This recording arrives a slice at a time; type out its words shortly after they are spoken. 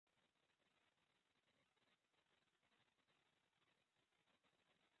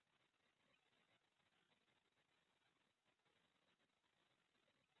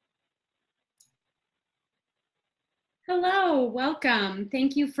Hello, welcome.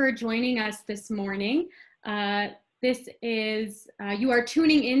 Thank you for joining us this morning. You are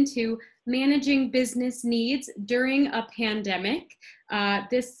tuning into Managing Business Needs During a Pandemic.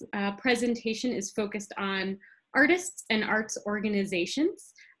 This presentation is focused on artists and arts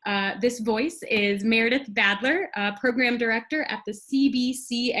organizations. This voice is Meredith Badler, Program Director at the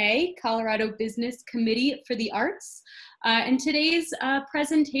CBCA, Colorado Business Committee for the Arts. And today's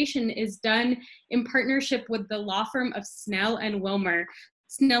presentation is done in partnership with the law firm of Snell Wilmer.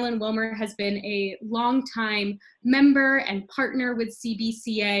 Snell Wilmer has been a longtime member and partner with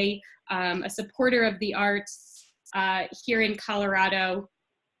CBCA, a supporter of the arts here in Colorado,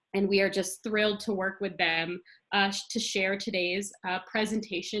 and we are just thrilled to work with them to share today's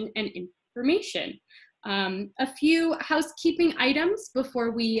presentation and information. A few housekeeping items before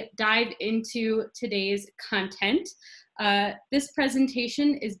we dive into today's content. This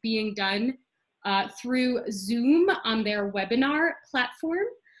presentation is being done through Zoom on their webinar platform.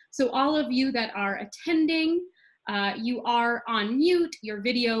 So all of you that are attending, you are on mute, your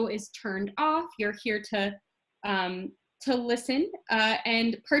video is turned off, you're here to listen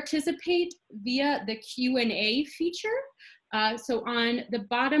and participate via the Q&A feature. So on the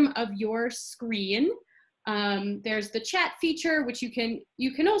bottom of your screen, there's the chat feature, which you can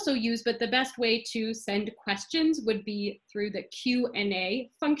also use, but the best way to send questions would be through the Q&A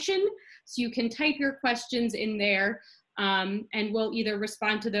function. So you can type your questions in there, and we'll either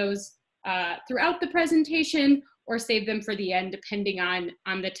respond to those throughout the presentation or save them for the end, depending on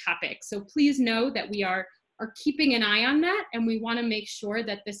the topic. So please know that we are keeping an eye on that, and we want to make sure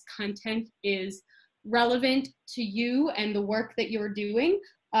that this content is relevant to you and the work that you're doing.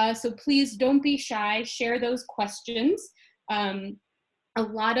 So please don't be shy, share those questions. A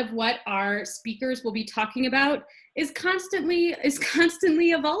lot of what our speakers will be talking about is constantly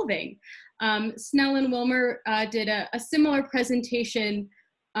evolving. Snell Wilmer did a similar presentation,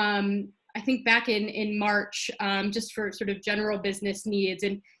 I think back in March, just for sort of general business needs.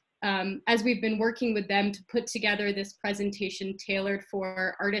 And as we've been working with them to put together this presentation tailored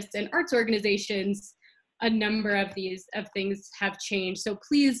for artists and arts organizations, a number of things have changed. So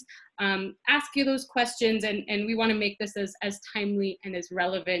please ask you those questions, and we want to make this as timely and as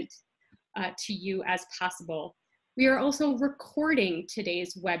relevant to you as possible. We are also recording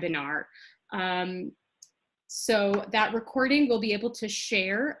today's webinar. So that recording we'll be able to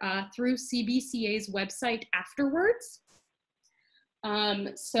share through CBCA's website afterwards.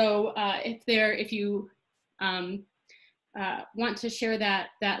 If you want to share that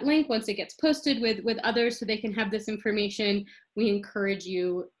link once it gets posted with others so they can have this information, we encourage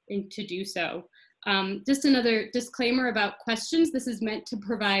you to do so. Just another disclaimer about questions. This is meant to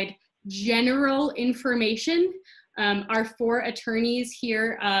provide general information. Our four attorneys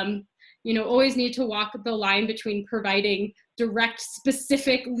here always need to walk the line between providing direct,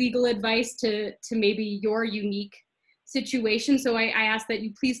 specific legal advice to maybe your unique situation. So I ask that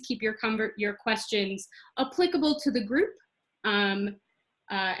you please keep your questions applicable to the group, and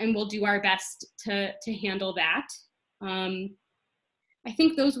we'll do our best to handle that. I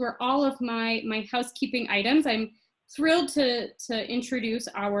think those were all of my housekeeping items. I'm thrilled to introduce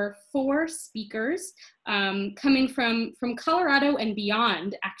our four speakers coming from Colorado and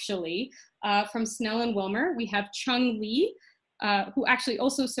beyond, actually. From Snell Wilmer, we have Chuong Lee, who actually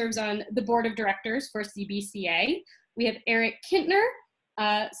also serves on the board of directors for CBCA. We have Kintner,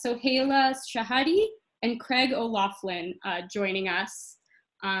 Soheila Shahidi, and Craig O'Loughlin joining us.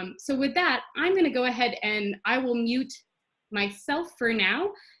 So with that, I'm going to go ahead and I will mute myself for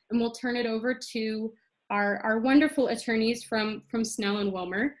now, and we'll turn it over to our wonderful attorneys from Snell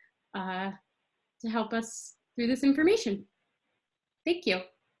Wilmer to help us through this information. Thank you.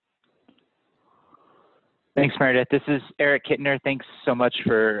 Thanks, Meredith. This is Kintner. Thanks so much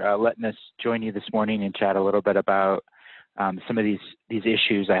for letting us join you this morning and chat a little bit about some of these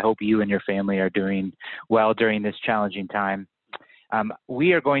issues. I hope you and your family are doing well during this challenging time.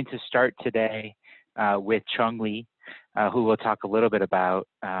 We are going to start today with Chuong Lee, who will talk a little bit about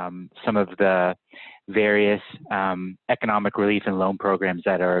some of the various economic relief and loan programs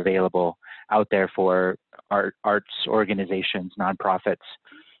that are available out there for arts organizations, nonprofits.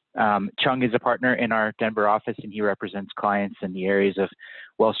 Chuong is a partner in our Denver office, and he represents clients in the areas of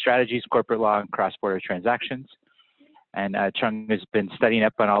wealth strategies, corporate law, and cross-border transactions. And Chuong has been studying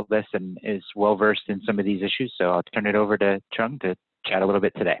up on all this and is well-versed in some of these issues. So I'll turn it over to Chuong to chat a little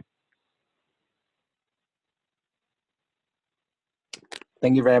bit today.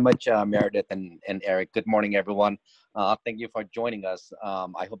 Thank you very much, Meredith and Eric. Good morning, everyone. Thank you for joining us.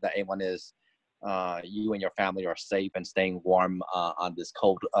 I hope that everyone is, you and your family are safe and staying warm on this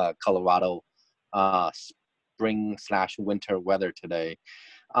cold Colorado spring/winter weather today.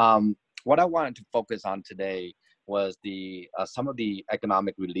 What I wanted to focus on today was the some of the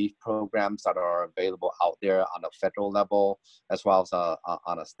economic relief programs that are available out there on a federal level, as well as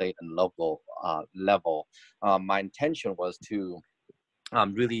on a state and local level. My intention was to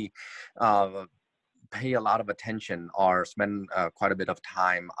really pay a lot of attention or spend quite a bit of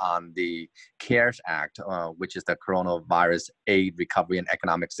time on the CARES Act, which is the Coronavirus Aid, Recovery, and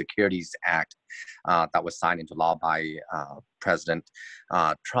Economic Securities Act that was signed into law by President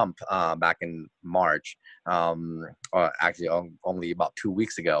Trump back in March, or actually only about 2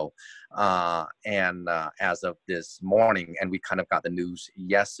 weeks ago. And as of this morning, and we kind of got the news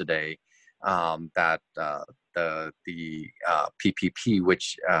yesterday, that the PPP,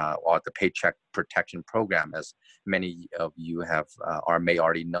 which or the Paycheck Protection Program, as many of you have or may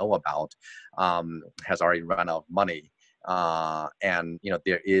already know about, has already run out of money. And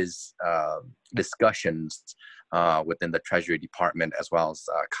there is discussions within the Treasury Department as well as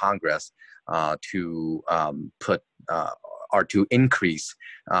Congress to put or to increase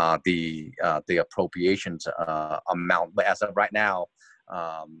the appropriations amount. But as of right now,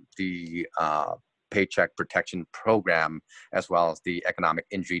 the Paycheck Protection Program, as well as the economic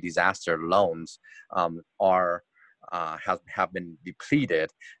injury disaster loans, have been depleted,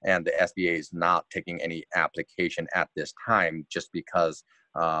 and the SBA is not taking any application at this time, just because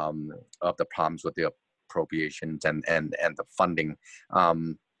of the problems with the appropriations and the funding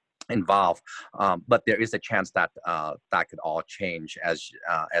involved. But there is a chance that that could all change. As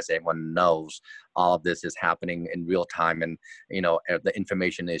everyone knows, all of this is happening in real time, and the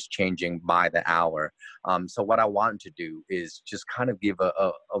information is changing by the hour. So what I wanted to do is just kind of give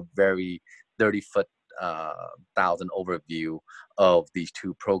a very 30-foot thousand overview of these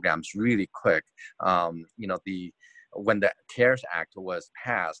two programs really quick. When the CARES Act was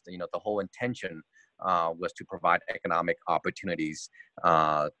passed, the whole intention was to provide economic opportunities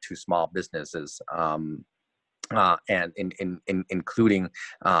to small businesses, and including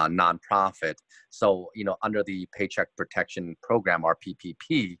nonprofit. So, under the Paycheck Protection Program, or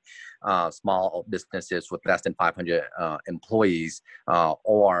PPP, small businesses with less than 500 employees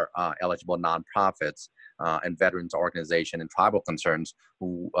or eligible nonprofits and veterans organization and tribal concerns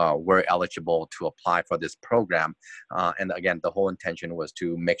who were eligible to apply for this program. And again, the whole intention was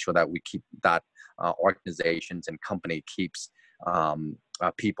to make sure that we keep that organizations and company keeps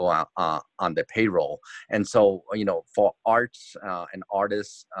people on the payroll. And so, for arts and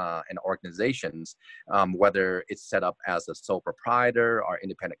artists and organizations, whether it's set up as a sole proprietor or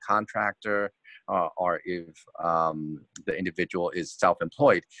independent contractor, or if the individual is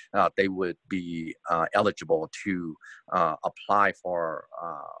self-employed, they would be eligible to apply for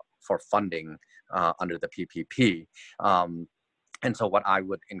funding under the PPP. And so what I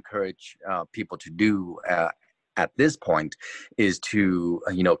would encourage people to do at this point is to,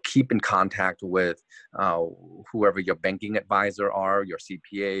 keep in contact with whoever your banking advisor are, your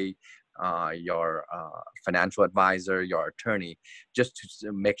CPA, your financial advisor, your attorney, just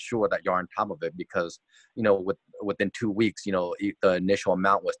to make sure that you're on top of it, because within 2 weeks, the initial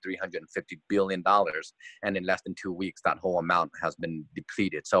amount was $350 billion, and in less than 2 weeks, that whole amount has been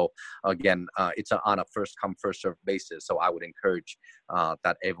depleted. So again, it's on a first come first served basis. So I would encourage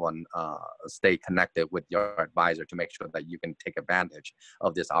that everyone stay connected with your advisor to make sure that you can take advantage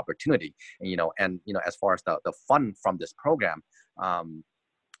of this opportunity. And as far as the fund from this program,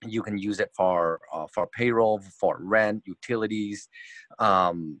 you can use it for payroll, for rent, utilities,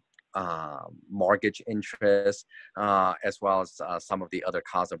 mortgage interest, as well as some of the other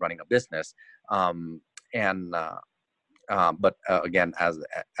costs of running a business. But again, as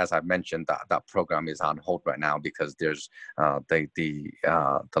I mentioned, that program is on hold right now because there's the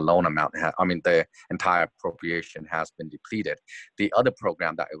loan amount. The entire appropriation has been depleted. The other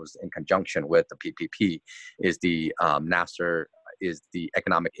program that it was in conjunction with, the PPP, is the NASR, is the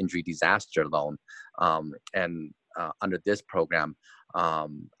Economic Injury Disaster Loan, and under this program,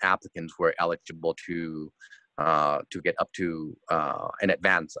 applicants were eligible to get up to an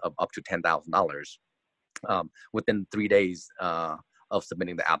advance of up to $10,000 within 3 days of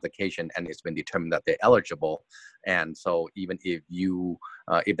submitting the application, and it's been determined that they're eligible. And so even if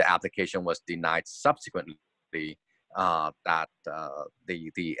if the application was denied subsequently, that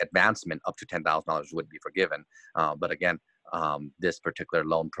the advancement up to $10,000 would be forgiven. But again, this particular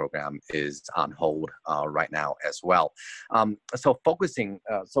loan program is on hold right now as well. So focusing,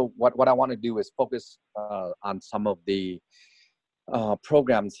 so what I want to do is focus on some of the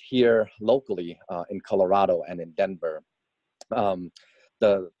programs here locally in Colorado and in Denver.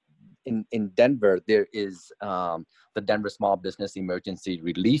 In Denver, there is the Denver Small Business Emergency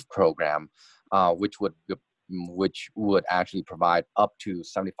Relief Program, which would which would actually provide up to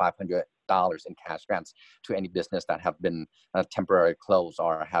 $7,500 in cash grants to any business that have been temporarily closed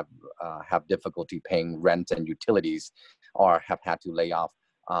or have difficulty paying rent and utilities, or have had to lay off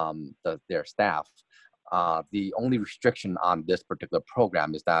their staff. The only restriction on this particular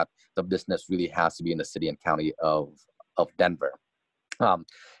program is that the business really has to be in the city and county of Denver.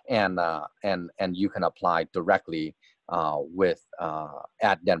 And you can apply directly with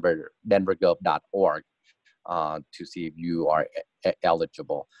at denvergov.org to see if you are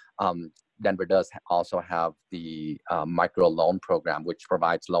eligible. Denver does also have the micro loan program, which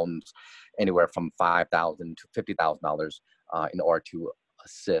provides loans anywhere from $5,000 to $50,000 in order to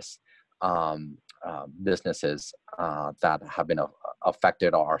assist businesses that have been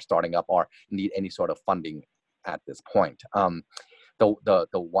affected or are starting up or need any sort of funding at this point. The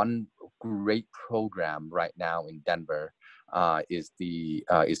one great program right now in Denver is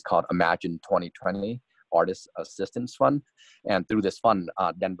called Imagine 2020 Artist Assistance Fund, and through this fund,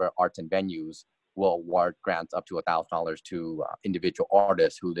 Denver Arts and Venues will award grants up to $1,000 to individual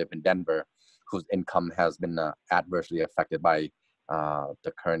artists who live in Denver, whose income has been adversely affected by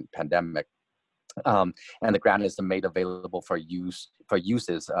the current pandemic. And the grant is made available for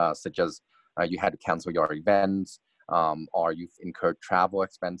uses such as you had to cancel your events, or you've incurred travel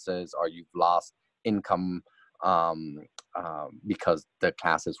expenses, or you've lost income because the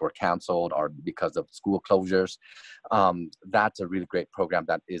classes were canceled or because of school closures. That's a really great program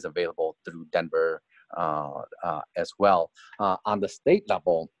that is available through Denver as well. On the state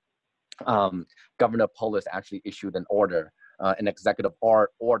level, Governor Polis actually issued an order, an executive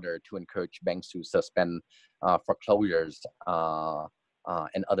order to encourage banks to suspend foreclosures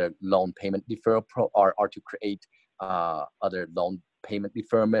and other loan payment deferral or to create other loan payment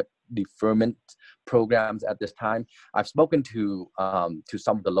deferment programs at this time. I've spoken to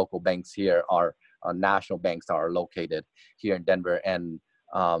some of the local banks here, or national banks that are located here in Denver, and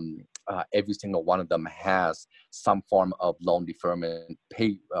every single one of them has some form of loan deferment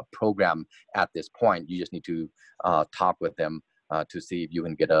program at this point. You just need to talk with them to see if you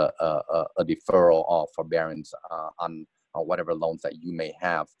can get a deferral or forbearance on whatever loans that you may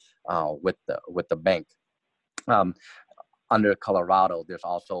have with the bank. Under Colorado, there's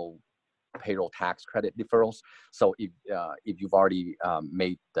also payroll tax credit deferrals. So if you've already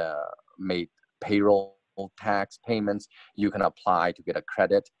made payroll tax payments, you can apply to get a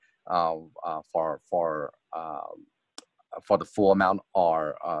credit for the full amount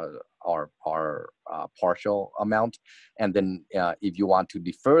or partial amount. And then if you want to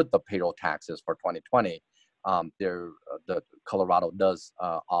defer the payroll taxes for 2020, the Colorado does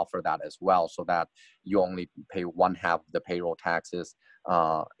offer that as well, so that you only pay one half of the payroll taxes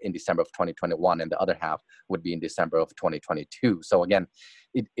in December of 2021, and the other half would be in December of 2022. So again,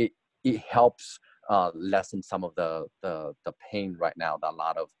 it helps lessen some of the pain right now that a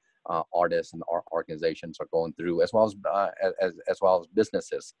lot of artists and organizations are going through, as well as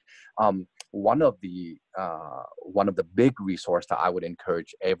businesses. One of the big resources that I would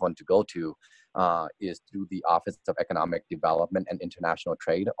encourage everyone to go to is through the Office of Economic Development and International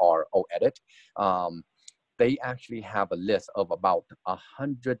Trade, or OEDIT. They actually have a list of about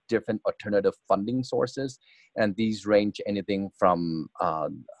 100 different alternative funding sources, and these range anything from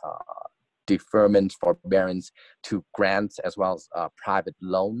deferments, forbearance, to grants, as well as private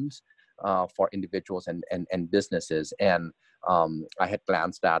loans for individuals and businesses. And I had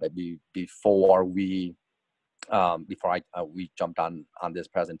glanced at it before we jumped on this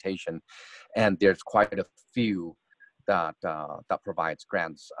presentation, and there's quite a few that provides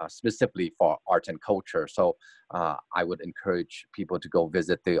grants specifically for arts and culture. So I would encourage people to go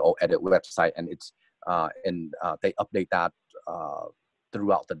visit the OEDIT website, and they update that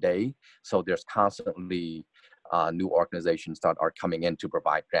throughout the day. So there's constantly new organizations that are coming in to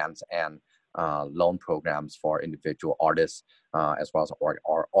provide grants and loan programs for individual artists, as well as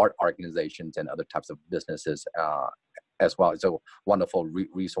art organizations and other types of businesses as well. So wonderful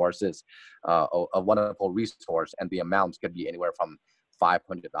resources, a wonderful resource, and the amounts could be anywhere from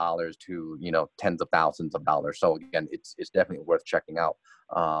 $500 to tens of thousands of dollars. So again, it's definitely worth checking out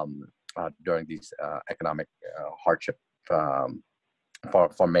during these economic hardship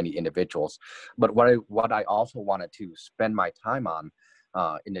for many individuals. But what I also wanted to spend my time on,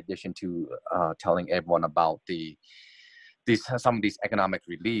 in addition to telling everyone about some of these economic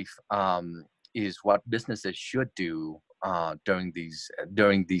relief, is what businesses should do during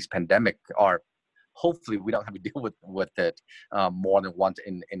these pandemic, or hopefully we don't have to deal with it more than once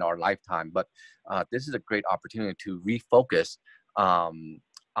in our lifetime. But this is a great opportunity to refocus on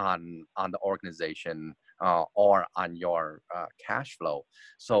the organization, or on your cash flow.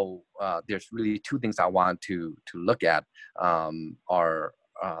 So there's really two things I want to look at or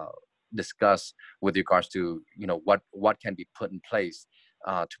discuss with regards to what can be put in place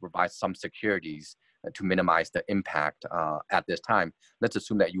to provide some securities to minimize the impact at this time. Let's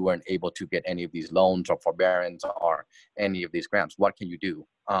assume that you weren't able to get any of these loans or forbearance or any of these grants. What can you do?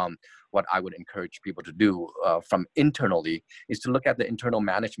 What I would encourage people to do from internally is to look at the internal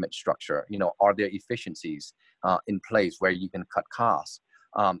management structure. Are there efficiencies in place where you can cut costs?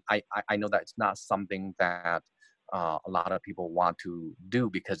 I know that it's not something that a lot of people want to do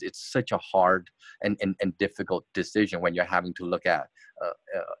because it's such a hard and difficult decision when you're having to look at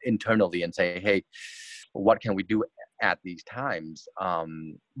internally and say, hey, what can we do at these times?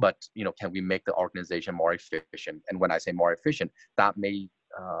 But can we make the organization more efficient? And when I say more efficient, that may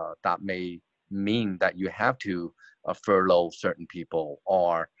mean that you have to furlough certain people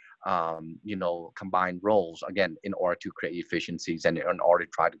or combine roles again in order to create efficiencies and in order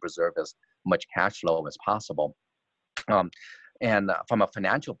to try to preserve as much cash flow as possible. And from a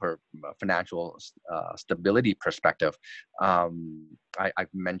financial stability perspective,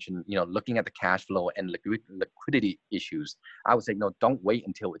 I've mentioned, looking at the cash flow and liquidity issues. I would say, no, don't wait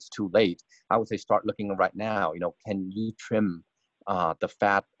until it's too late. I would say start looking right now. Can you trim the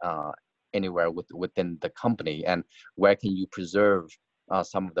fat anywhere within the company, and where can you preserve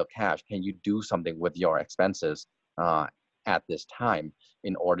some of the cash? Can you do something with your expenses at this time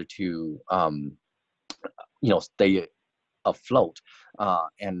in order to stay afloat?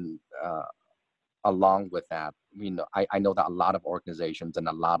 And along with that, I know that a lot of organizations and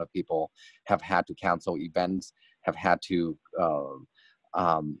a lot of people have had to cancel events, have had to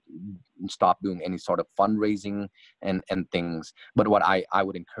stop doing any sort of fundraising and things. But what I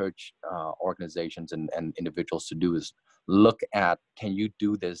would encourage organizations and individuals to do is look at, can you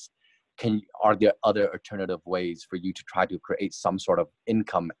do this? Are there other alternative ways for you to try to create some sort of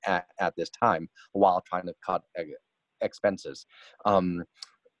income at this time while trying to cut expenses?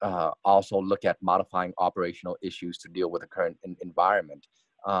 Also look at modifying operational issues to deal with the current environment.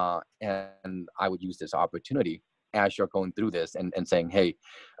 And I would use this opportunity as you're going through this and saying, hey,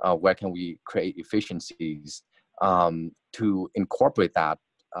 where can we create efficiencies to incorporate that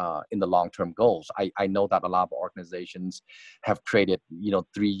in the long-term goals? I know that a lot of organizations have created,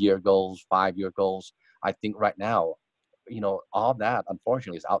 3-year goals, 5-year goals. I think right now, all that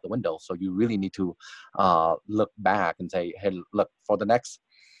unfortunately is out the window. So you really need to look back and say, hey, look, for the next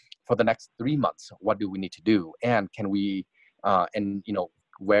 3 months, what do we need to do? And can we,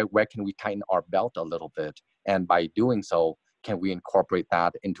 where can we tighten our belt a little bit? And by doing so, can we incorporate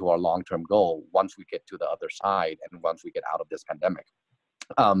that into our long-term goal once we get to the other side and once we get out of this pandemic?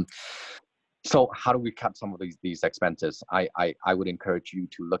 So how do we cut some of these expenses? I would encourage you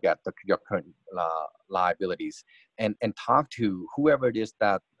to look at your current liabilities and talk to whoever it is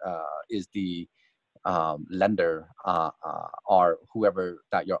that is the lender or whoever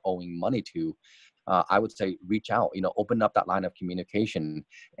that you're owing money to. I would say reach out, open up that line of communication,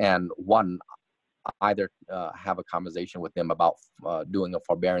 and either have a conversation with them about doing a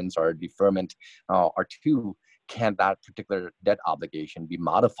forbearance or a deferment, or two, can that particular debt obligation be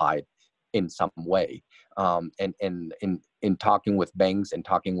modified in some way? And in talking with banks and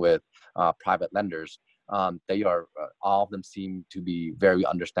talking with private lenders, they are all of them seem to be very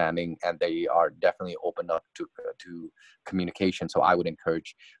understanding, and they are definitely open up to communication. So I would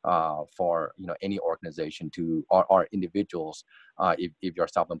encourage for any organization to or individuals, if you're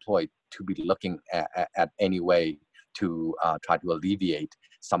self-employed, to be looking at any way to try to alleviate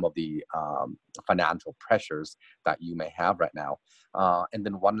some of the financial pressures that you may have right now. And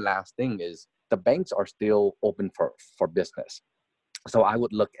then one last thing is the banks are still open for business. So I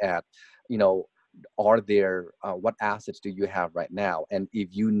would look at, are there, what assets do you have right now? And if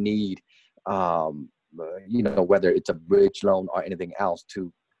you need, whether it's a bridge loan or anything else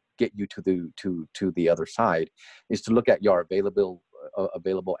to get you to the other side, is to look at your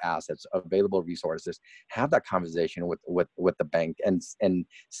available assets, available resources, have that conversation with the bank and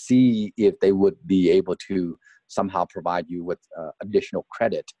see if they would be able to somehow provide you with additional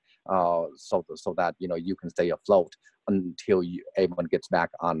credit, so that you can stay afloat until everyone gets back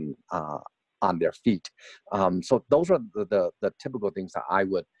on their feet. So those are the typical things that I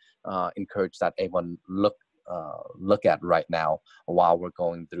would encourage that everyone look at right now while we're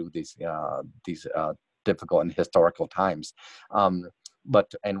going through these difficult and historical times.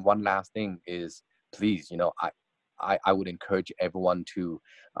 But one last thing is, please, I would encourage everyone to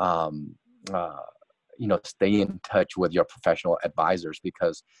stay in touch with your professional advisors,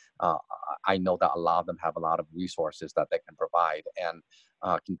 because I know that a lot of them have a lot of resources that they can provide, and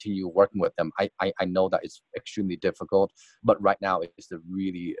continue working with them. I know that it's extremely difficult, but right now is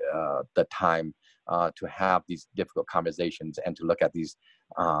really the time to have these difficult conversations and to look at these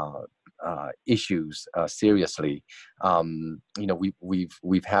issues seriously.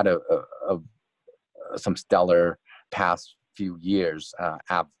 We've had some stellar past few years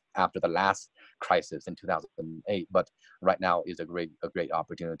after the last crisis in 2008, but right now is a great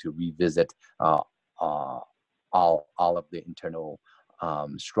opportunity to revisit all of the internal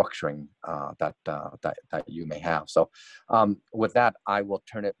structuring that you may have. So with that, I will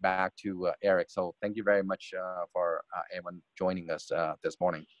turn it back to Eric. So thank you very much for everyone joining us this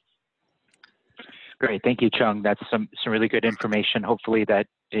morning. Great, thank you, Chuong. That's some really good information. Hopefully that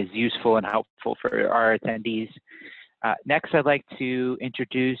is useful and helpful for our attendees. Next, I'd like to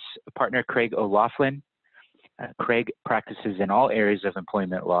introduce partner Craig O'Loughlin. Craig practices in all areas of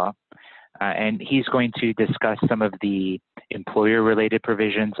employment law, and he's going to discuss some of the employer-related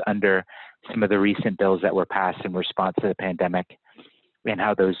provisions under some of the recent bills that were passed in response to the pandemic and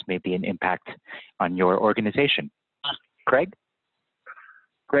how those may be an impact on your organization. Craig?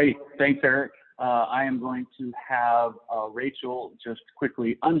 Great, thanks, Eric. I am going to have Rachel just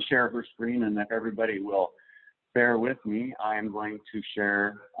quickly unshare her screen, and if everybody will bear with me, I am going to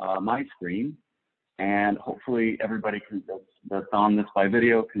share my screen, and hopefully everybody that's on this by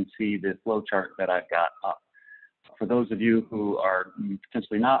video can see the flow chart that I've got up. For those of you who are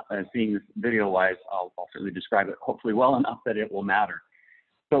potentially not seeing this video-wise, I'll certainly describe it hopefully well enough that it will matter.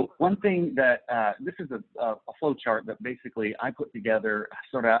 So one thing that, this is a flow chart that basically I put together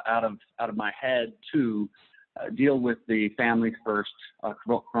sort of out of my head to deal with the Families First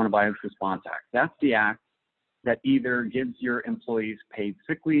Coronavirus Response Act. That's the act that either gives your employees paid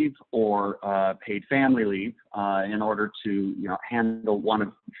sick leave or paid family leave in order to handle one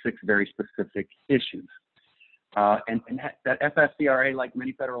of 6 very specific issues. And that FFCRA, like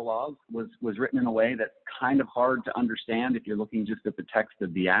many federal laws, was written in a way that's kind of hard to understand if you're looking just at the text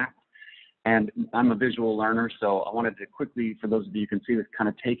of the act. And I'm a visual learner, so I wanted to quickly, for those of you who can see this, kind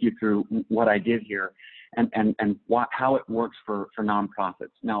of take you through what I did here and how it works for nonprofits.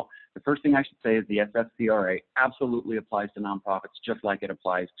 Now, the first thing I should say is the FFCRA absolutely applies to nonprofits just like it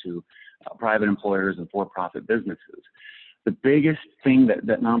applies to private employers and for-profit businesses. The biggest thing that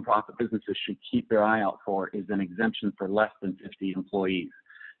nonprofit businesses should keep their eye out for is an exemption for less than 50 employees.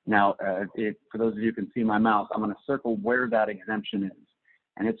 Now, for those of you who can see my mouse, I'm going to circle where that exemption is.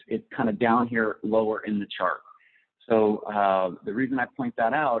 And it's kind of down here lower in the chart. So the reason I point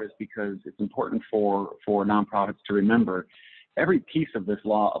that out is because it's important for nonprofits to remember every piece of this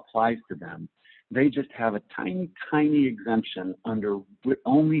law applies to them. They just have a tiny, tiny exemption under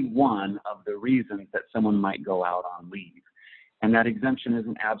only one of the reasons that someone might go out on leave. And that exemption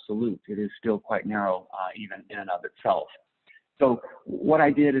isn't absolute. It is still quite narrow, even in and of itself. So what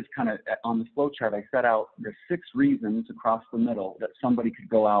I did is kind of, on the flow chart, I set out the 6 reasons across the middle that somebody could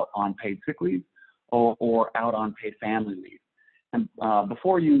go out on paid sick leave or out on paid family leave. And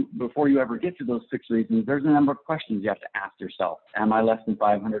before you ever get to those 6 reasons, there's a number of questions you have to ask yourself. Am I less than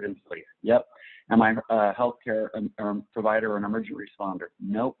 500 employees? Yep. Am I a healthcare provider or an emergency responder?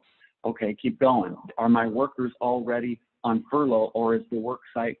 Nope. Okay, keep going. Are my workers already on furlough, or is the work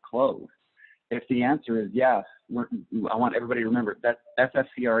site closed? If the answer is yes, I want everybody to remember that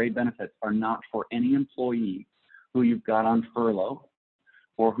FFCRA benefits are not for any employee who you've got on furlough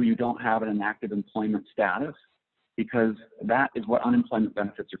or who you don't have an active employment status, because that is what unemployment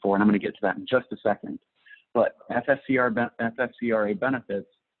benefits are for, and I'm going to get to that in just a second. But FFCRA benefits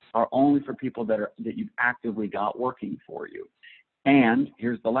are only for people that you've actively got working for you. And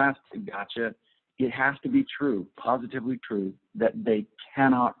here's the last gotcha. It has to be true, positively true, that they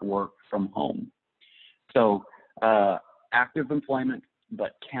cannot work from home. So active employment,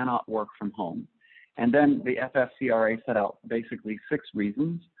 but cannot work from home. And then the FFCRA set out basically 6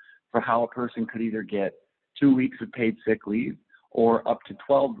 reasons for how a person could either get 2 weeks of paid sick leave or up to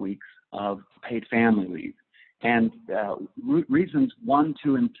 12 weeks of paid family leave. And reasons 1,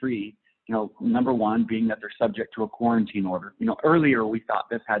 2, and 3, number 1 being that they're subject to a quarantine order. Earlier we thought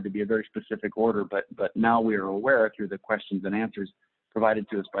this had to be a very specific order, but now we are aware through the questions and answers provided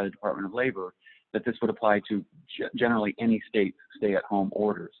to us by the Department of Labor that this would apply to generally any state stay-at-home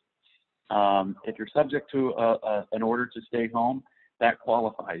orders. If you're subject to an order to stay home, that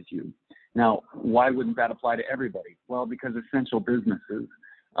qualifies you. Now, why wouldn't that apply to everybody? Well, because essential businesses,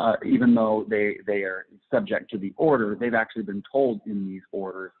 even though they are subject to the order, they've actually been told in these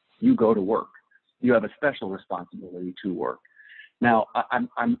orders, you go to work. You have a special responsibility to work. Now, I'm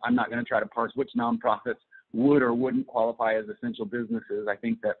not going to try to parse which nonprofits would or wouldn't qualify as essential businesses. I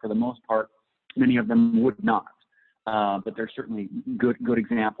think that for the most part, many of them would not. But there's certainly good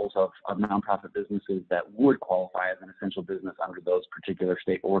examples of nonprofit businesses that would qualify as an essential business under those particular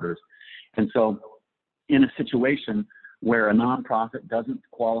state orders. And so in a situation where a nonprofit doesn't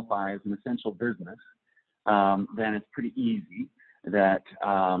qualify as an essential business, then it's pretty easy that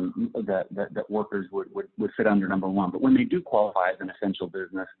that workers would fit under number one. But when they do qualify as an essential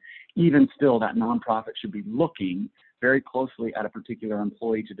business, even still, that nonprofit should be looking very closely at a particular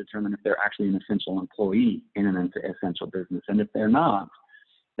employee to determine if they're actually an essential employee in an essential business. And if they're not,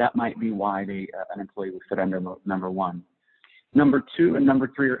 that might be why an employee would fit under number one. Number two and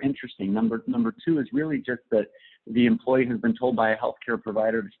number three are interesting. Number two is really just that the employee has been told by a healthcare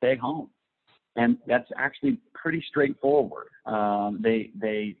provider to stay home. And that's actually pretty straightforward.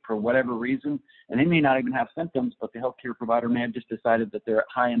 They, for whatever reason, and they may not even have symptoms, but the healthcare provider may have just decided that they're at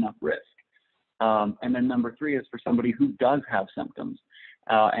high enough risk. And then number three is for somebody who does have symptoms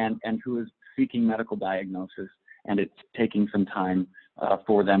and who is seeking medical diagnosis, and it's taking some time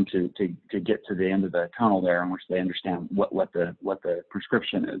for them to get to the end of the tunnel there in which they understand what the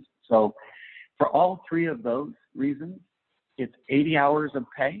prescription is. So for all three of those reasons, it's 80 hours of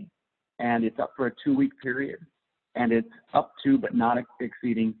pay, and it's up for a 2-week period, and it's up to but not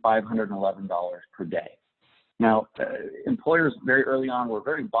exceeding $511 per day. Now, employers very early on were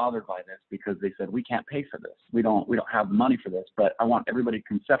very bothered by this because they said, we can't pay for this. We don't have money for this. But I want everybody to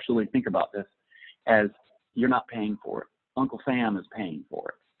conceptually think about this as you're not paying for it. Uncle Sam is paying for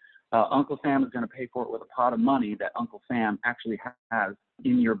it. Uncle Sam is going to pay for it with a pot of money that Uncle Sam actually has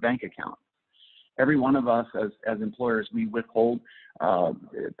in your bank account. Every one of us as employers, we withhold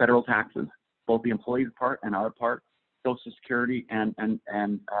federal taxes, both the employee's part and our part, Social Security and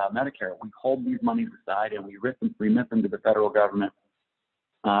Medicare. We hold these monies aside and we remit them to the federal government,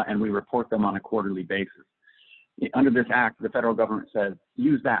 and we report them on a quarterly basis. Under this act, the federal government says,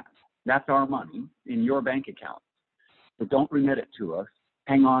 use that. That's our money in your bank account. So don't remit it to us.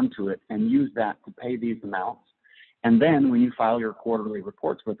 Hang on to it and use that to pay these amounts. And then when you file your quarterly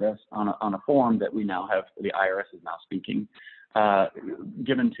reports with us on a form that we now have, the IRS is now speaking,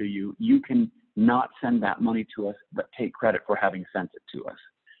 given to you, you can not send that money to us, but take credit for having sent it to us.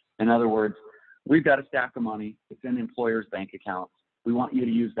 In other words, we've got a stack of money. It's in the employer's bank accounts. We want you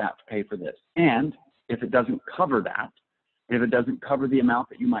to use that to pay for this. And if it doesn't cover that, if it doesn't cover the amount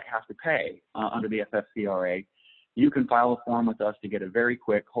that you might have to pay under the FFCRA, you can file a form with us to get a very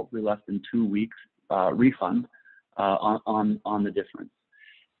quick, hopefully less than 2 weeks, refund on the difference.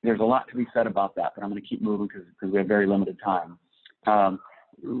 There's a lot to be said about that, but I'm going to keep moving because we have very limited time.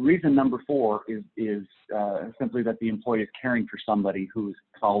 Reason number four is simply that the employee is caring for somebody who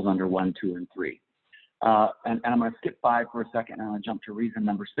falls under 1, 2, and 3. And I'm going to skip 5 for a second, and I'm going to jump to reason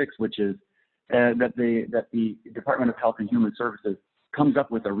number 6, which is that the Department of Health and Human Services comes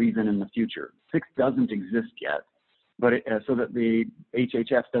up with a reason in the future. 6 doesn't exist yet, but so that the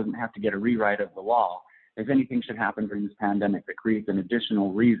HHS doesn't have to get a rewrite of the law. If anything should happen during this pandemic that creates an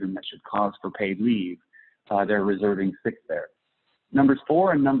additional reason that should cause for paid leave, they're reserving 6 there. Numbers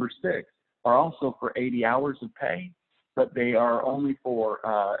 4 and number 6 are also for 80 hours of pay, but they are only for,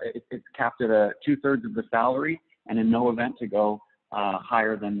 it's capped at 2/3 of the salary, and in no event to go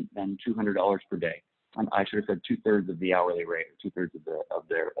higher than $200 per day. I should have said 2/3 of the hourly rate, or 2/3 of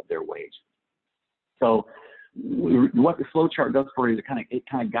their wage. So what the flow chart does for you is it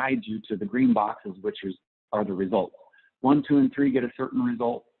kind of guides you to the green boxes, which are the results. 1, 2, and 3 get a certain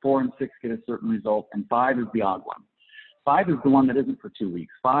result. 4 and 6 get a certain result, and 5 is the odd one. 5 is the one that isn't for 2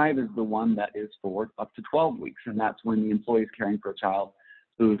 weeks. 5 is the one that is for up to 12 weeks, and that's when the employee is caring for a child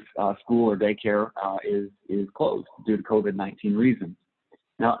whose school or daycare is closed due to COVID-19 reasons.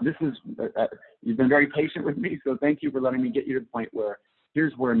 Now, this is you've been very patient with me, so thank you for letting me get you to the point where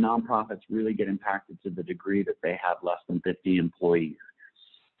here's where nonprofits really get impacted to the degree that they have less than 50 employees.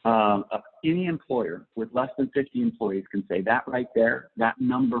 Any employer with less than 50 employees can say that right there, that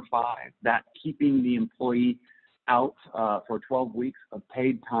number 5, that keeping the employee out for 12 weeks of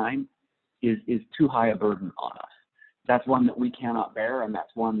paid time is too high a burden on us. That's one that we cannot bear, and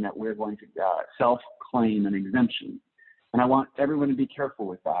that's one that we're going to self-claim an exemption. And I want everyone to be careful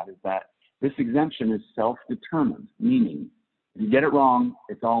with that, is that this exemption is self-determined, meaning if you get it wrong,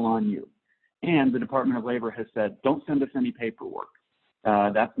 it's all on you. And the Department of Labor has said, don't send us any paperwork.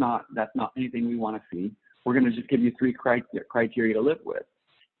 That's not anything we want to see. We're going to just give you 3 criteria to live with.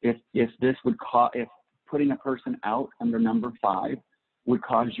 If this would if putting a person out under number 5 would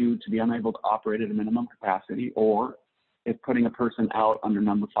cause you to be unable to operate at a minimum capacity, or if putting a person out under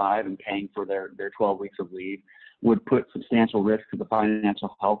number 5 and paying for their 12 weeks of leave would put substantial risk to the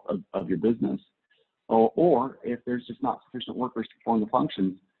financial health of your business, or if there's just not sufficient workers to perform the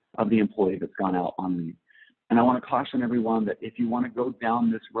functions of the employee that's gone out on leave. And I want to caution everyone that if you want to go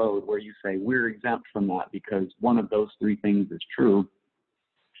down this road where you say we're exempt from that because one of those 3 things is true,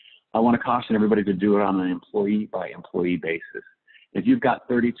 I want to caution everybody to do it on an employee by employee basis. If you've got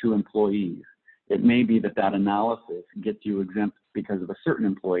 32 employees, it may be that that analysis gets you exempt because of a certain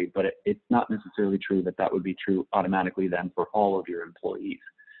employee, but it's not necessarily true that that would be true automatically then for all of your employees.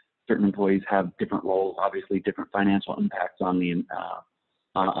 Certain employees have different roles, obviously different financial impacts on the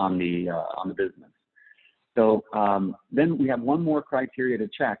business. So then we have one more criteria to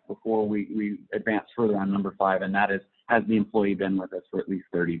check before we advance further on number 5, and that is, has the employee been with us for at least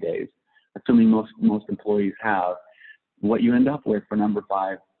 30 days? Assuming most employees have, what you end up with for number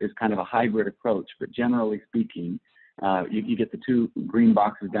 5 is kind of a hybrid approach, but generally speaking, you get the 2 green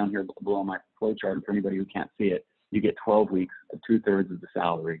boxes down here below my flow chart. For anybody who can't see it, you get 12 weeks of 2/3 of the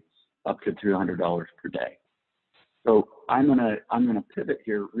salary, up to $300 per day. So I'm gonna pivot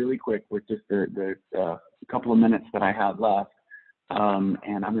here really quick with just the couple of minutes that I have left, and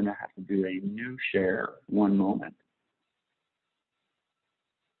I'm gonna have to do a new share. One moment.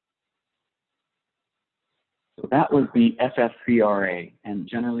 So that was the FFCRA, and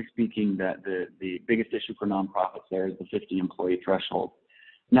generally speaking, the biggest issue for nonprofits there is the 50 employee threshold.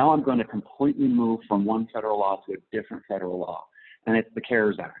 Now I'm going to completely move from one federal law to a different federal law, and it's the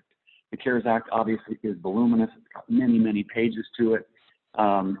CARES Act. The CARES Act obviously is voluminous. It's got many, many pages to it,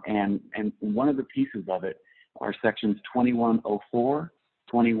 and one of the pieces of it are sections 2104,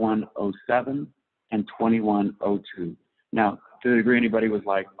 2107, and 2102. Now, to the degree anybody was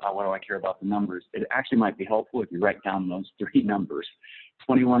like, oh, what do I care about the numbers? It actually might be helpful if you write down those 3 numbers,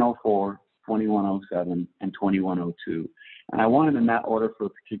 2104, 2107, and 2102. And I want them in that order for a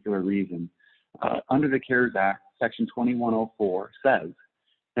particular reason. Under the CARES Act, section 2104 says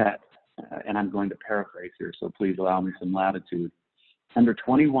that, and I'm going to paraphrase here, so please allow me some latitude. Under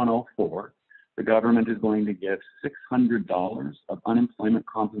 2104, the government is going to give $600 of unemployment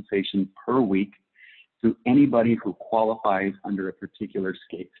compensation per week to anybody who qualifies under a particular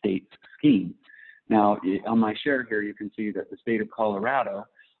state scheme. Now, on my share here, you can see that the state of Colorado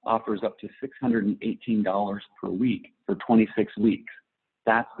offers up to $618 per week for 26 weeks.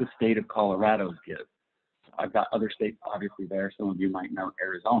 That's the state of Colorado's give. I've got other states obviously there. Some of you might know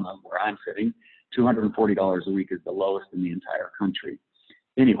Arizona, where I'm sitting. $240 a week is the lowest in the entire country.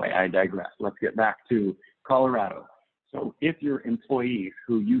 Anyway, I digress. Let's get back to Colorado. So if your employees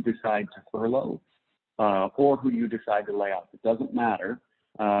who you decide to furlough or who you decide to lay off, it doesn't matter.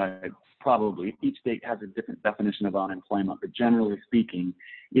 Probably each state has a different definition of unemployment, but generally speaking,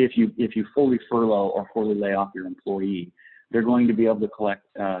 if you fully furlough or fully lay off your employee, they're going to be able to collect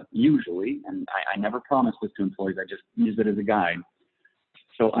usually, and I never promise this to employees, I just use it as a guide.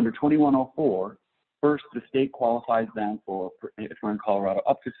 So under 2104, first the state qualifies them for, if we're in Colorado,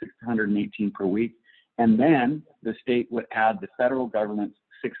 up to $618 per week, and then the state would add the federal government's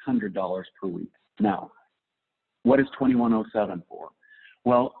 $600 per week. Now, what is 2107 for?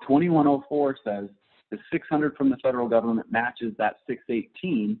 Well, 2104 says the 600 from the federal government matches that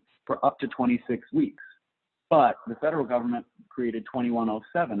 618 for up to 26 weeks. But the federal government created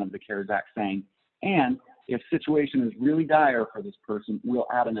 2107 of the CARES Act saying, and if situation is really dire for this person, we'll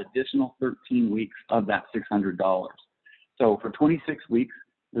add an additional 13 weeks of that $600. So for 26 weeks,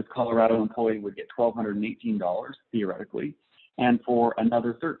 this Colorado employee would get $1,218 theoretically, and for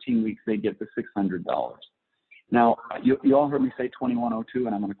another 13 weeks, they get the $600. Now, you all heard me say 2102,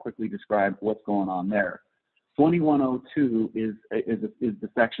 and I'm going to quickly describe what's going on there. 2102 is the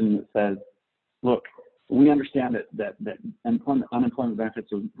section that says, look, we understand that unemployment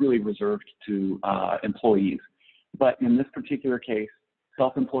benefits are really reserved to employees, but in this particular case,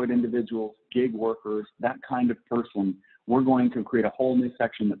 self-employed individuals, gig workers, that kind of person, we're going to create a whole new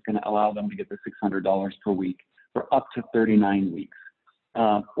section that's going to allow them to get the $600 per week for up to 39 weeks.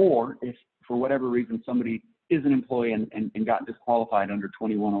 Or if for whatever reason somebody is an employee and got disqualified under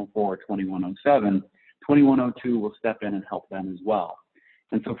 2104 or 2107, 2102 will step in and help them as well.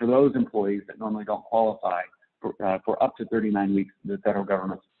 And so for those employees that normally don't qualify for up to 39 weeks, the federal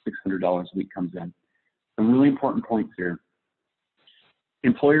government's $600 a week comes in. Some really important points here.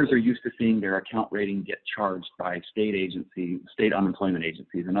 Employers are used to seeing their account rating get charged by state unemployment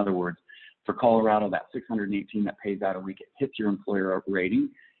agencies. In other words, for Colorado, that 618 that pays out a week, it hits your employer rating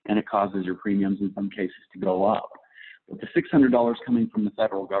and it causes your premiums in some cases to go up. But the $600 coming from the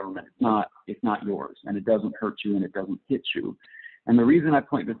federal government, it's not yours, and it doesn't hurt you and it doesn't hit you. And the reason I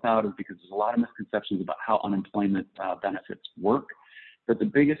point this out is because there's a lot of misconceptions about how unemployment benefits work. But the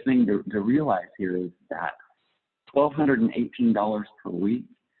biggest thing to realize here is that $1,218 per week,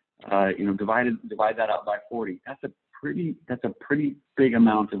 divide that out by 40. That's a pretty big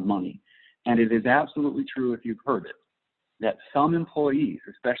amount of money. And it is absolutely true, if you've heard it, that some employees,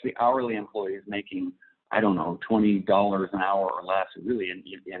 especially hourly employees making, I don't know, $20 an hour or less, really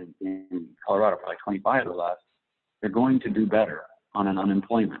in Colorado, probably 25 or less, they're going to do better on an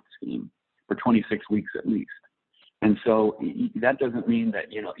unemployment scheme for 26 weeks at least. And so that doesn't mean that,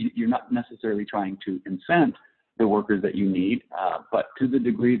 you're not necessarily trying to incent the workers that you need, but to the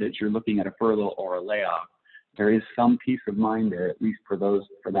degree that you're looking at a furlough or a layoff, there is some peace of mind there, at least for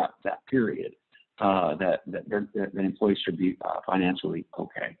that period, that employees should be financially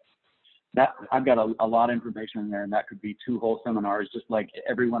okay. That I've got a lot of information in there, and that could be 2 whole seminars, just like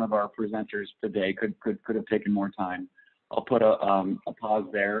every one of our presenters today could have taken more time. I'll put a pause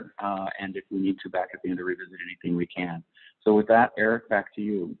there, and if we need to back at the end to revisit anything, we can. So with that, Eric, back to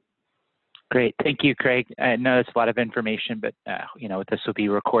you. Great. Thank you, Craig. I know it's a lot of information, but this will be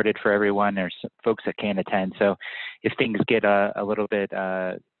recorded for everyone. There's folks that can't attend. So if things get a little bit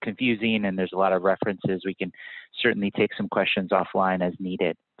confusing and there's a lot of references, we can certainly take some questions offline as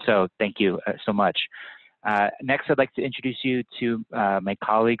needed. So thank you so much. Next, I'd like to introduce you to my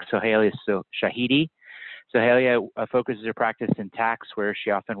colleague, Soheila Shahidi. Soheila focuses her practice in tax, where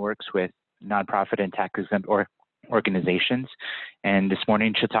she often works with nonprofit and tax-exempt organizations. And this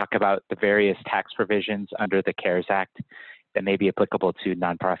morning, she'll talk about the various tax provisions under the CARES Act that may be applicable to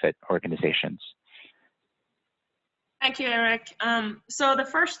nonprofit organizations. Thank you, Eric. So the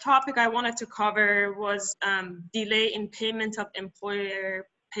first topic I wanted to cover was delay in payment of employer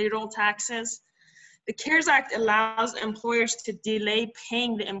payroll taxes. The CARES Act allows employers to delay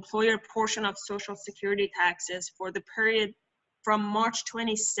paying the employer portion of Social Security taxes for the period from March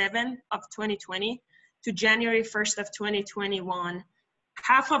 27 of 2020 to January 1st of 2021.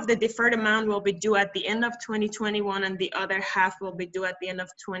 Half of the deferred amount will be due at the end of 2021, and the other half will be due at the end of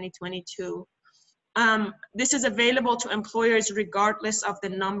 2022. This is available to employers regardless of the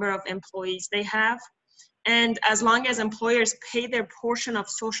number of employees they have. And as long as employers pay their portion of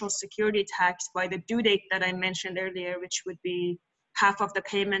Social Security tax by the due date that I mentioned earlier, which would be half of the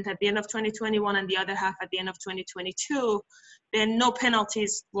payment at the end of 2021 and the other half at the end of 2022, then no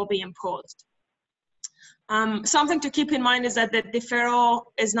penalties will be imposed. Something to keep in mind is that the deferral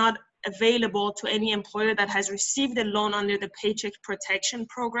is not available to any employer that has received a loan under the Paycheck Protection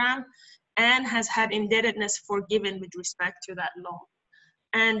Program and has had indebtedness forgiven with respect to that loan.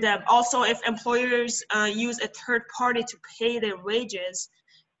 And also, if employers use a third party to pay their wages,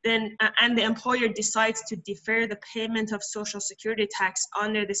 then and the employer decides to defer the payment of Social Security tax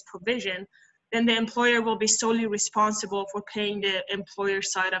under this provision, then the employer will be solely responsible for paying the employer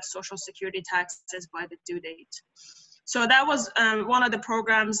side of Social Security taxes by the due date. So that was one of the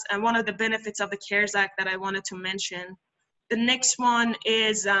programs and one of the benefits of the CARES Act that I wanted to mention. The next one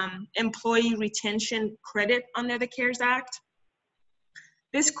is employee retention credit under the CARES Act.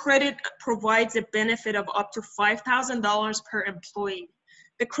 This credit provides a benefit of up to $5,000 per employee.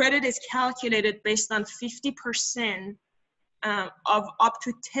 The credit is calculated based on 50% of up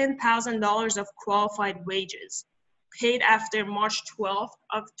to $10,000 of qualified wages paid after March 12th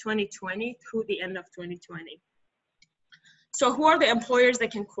of 2020 through the end of 2020. So who are the employers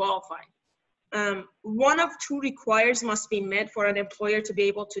that can qualify? One of 2 requirements must be met for an employer to be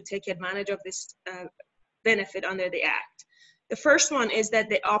able to take advantage of this benefit under the Act. The first one is that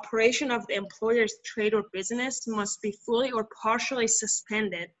the operation of the employer's trade or business must be fully or partially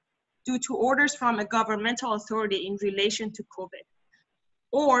suspended due to orders from a governmental authority in relation to COVID.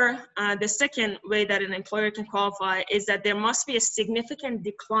 Or the second way that an employer can qualify is that there must be a significant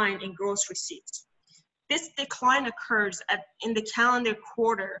decline in gross receipts. This decline occurs in the calendar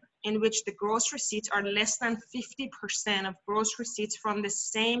quarter in which the gross receipts are less than 50% of gross receipts from the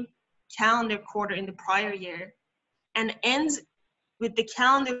same calendar quarter in the prior year, and ends with the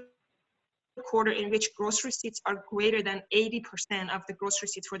calendar quarter in which gross receipts are greater than 80% of the gross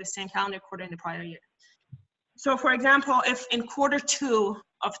receipts for the same calendar quarter in the prior year. So for example, if in Q2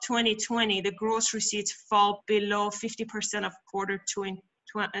 of 2020, the gross receipts fall below 50% of Q2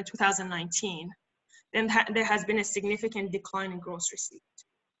 in 2019, then there has been a significant decline in gross receipts.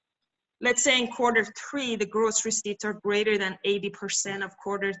 Let's say in Q3, the gross receipts are greater than 80% of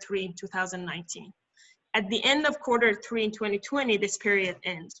Q3 in 2019. At the end of Q3 in 2020, this period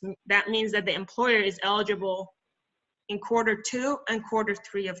ends. That means that the employer is eligible in Q2 and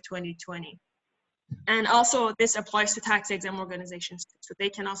Q3 of 2020. And also this applies to tax-exempt organizations, so they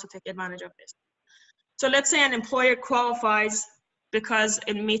can also take advantage of this. So let's say an employer qualifies because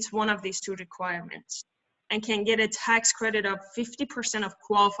it meets one of these two requirements and can get a tax credit of 50% of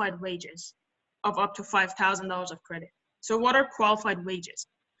qualified wages of up to $5,000 of credit. So what are qualified wages?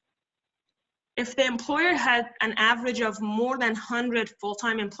 If the employer had an average of more than 100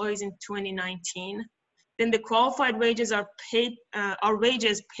 full-time employees in 2019, then the qualified wages are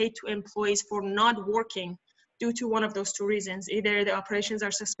wages paid to employees for not working due to one of those two reasons. Either the operations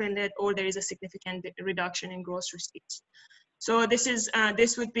are suspended or there is a significant reduction in gross receipts. So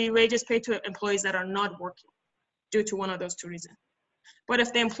this would be wages paid to employees that are not working due to one of those two reasons. But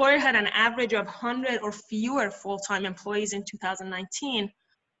if the employer had an average of 100 or fewer full-time employees in 2019,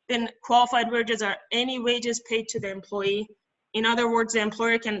 then qualified wages are any wages paid to the employee. In other words, the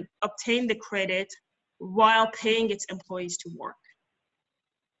employer can obtain the credit while paying its employees to work.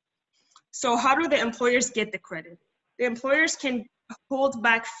 So how do the employers get the credit? The employers can hold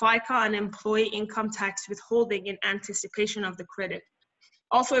back FICA and employee income tax withholding in anticipation of the credit.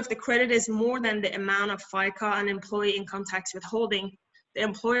 Also, if the credit is more than the amount of FICA and employee income tax withholding, the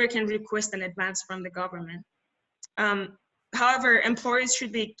employer can request an advance from the government. However, employers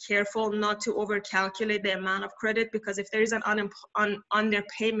should be careful not to overcalculate the amount of credit, because if there is an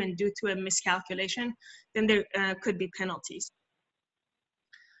underpayment due to a miscalculation, then there could be penalties.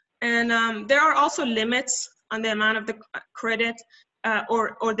 And there are also limits on the amount of the credit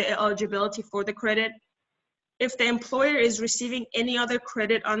or the eligibility for the credit. If the employer is receiving any other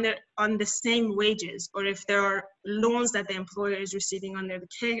credit on the same wages, or if there are loans that the employer is receiving under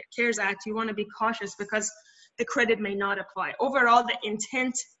the CARES Act, you want to be cautious because the credit may not apply. Overall, the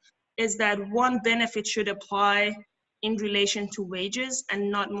intent is that one benefit should apply in relation to wages and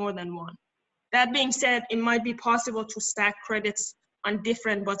not more than one. That being said, it might be possible to stack credits on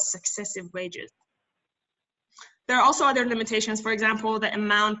different but successive wages. There are also other limitations. For example, the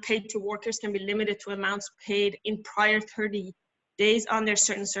amount paid to workers can be limited to amounts paid in prior 30 days under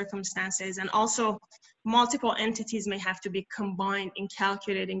certain circumstances. And also, multiple entities may have to be combined in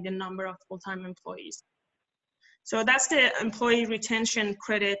calculating the number of full-time employees. So that's the Employee Retention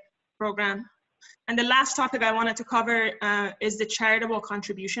Credit Program. And the last topic I wanted to cover is the charitable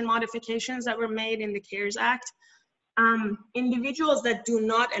contribution modifications that were made in the CARES Act. Individuals that do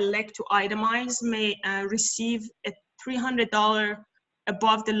not elect to itemize may receive a $300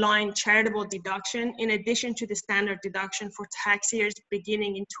 above the line charitable deduction in addition to the standard deduction for tax years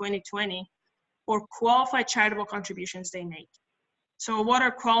beginning in 2020 for qualified charitable contributions they make. So what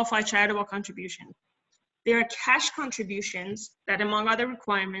are qualified charitable contributions? They are cash contributions that, among other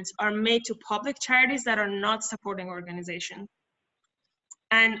requirements, are made to public charities that are not supporting organizations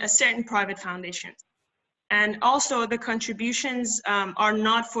and certain private foundations. And also the contributions are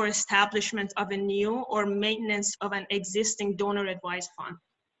not for establishment of a new or maintenance of an existing donor advised fund.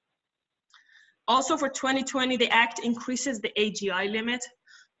 Also for 2020, the Act increases the AGI limit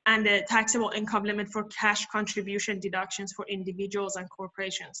and the taxable income limit for cash contribution deductions for individuals and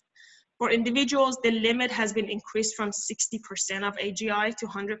corporations. For individuals, the limit has been increased from 60% of AGI to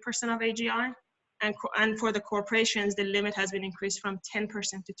 100% of AGI. And for the corporations, the limit has been increased from 10%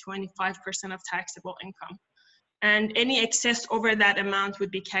 to 25% of taxable income. And any excess over that amount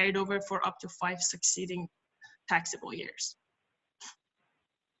would be carried over for up to 5 succeeding taxable years.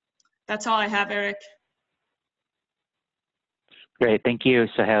 That's all I have, Eric. Great, thank you,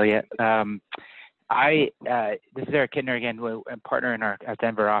 Soheila. This is Eric Kintner again, a partner in our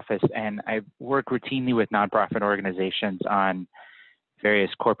Denver office, and I work routinely with nonprofit organizations on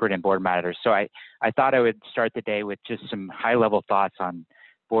various corporate and board matters. So I thought I would start the day with just some high-level thoughts on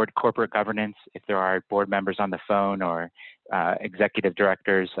board corporate governance, if there are board members on the phone or executive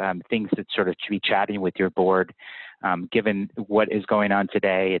directors, things that sort of should be chatting with your board. Given what is going on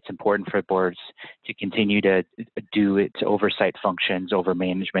today, it's important for boards to continue to do its oversight functions over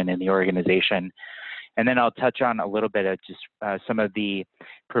management in the organization. And then I'll touch on a little bit of just some of the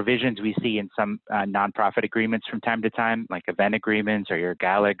provisions we see in some nonprofit agreements from time to time, like event agreements or your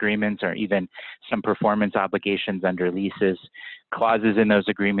gala agreements, or even some performance obligations under leases. Clauses in those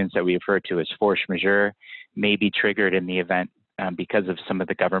agreements that we refer to as force majeure may be triggered in the event because of some of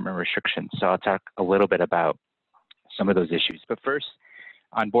the government restrictions. So I'll talk a little bit about some of those issues. But first,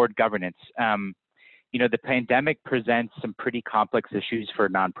 on board governance. You know, the pandemic presents some pretty complex issues for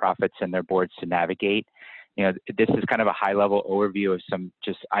nonprofits and their boards to navigate. You know, this is kind of a high-level overview of some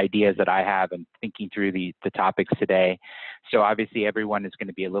just ideas that I have and thinking through the topics today. So obviously everyone is going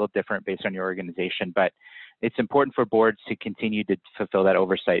to be a little different based on your organization, but it's important for boards to continue to fulfill that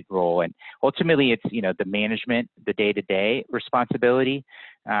oversight role. And ultimately it's, you know, the management, the day-to-day responsibility,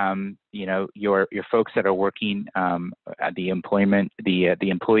 you know, your folks that are working, the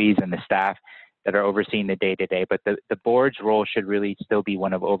employees and the staff, that are overseeing the day-to-day, but the board's role should really still be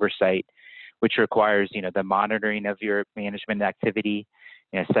one of oversight, which requires, the monitoring of your management activity,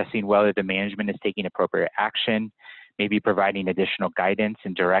 assessing whether the management is taking appropriate action, maybe providing additional guidance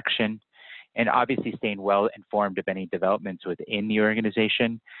and direction, and obviously staying well informed of any developments within the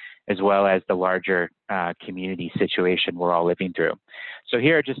organization, as well as the larger community situation we're all living through. So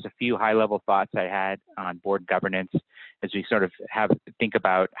here are just a few high-level thoughts I had on board governance as we sort of think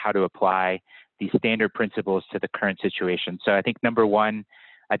about how to apply these standard principles to the current situation. So I think number one,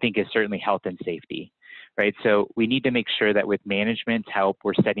 is certainly health and safety, right? So we need to make sure that with management's help,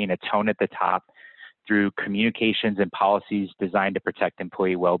 we're setting a tone at the top through communications and policies designed to protect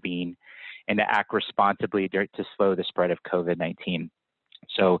employee well-being and to act responsibly to slow the spread of COVID-19.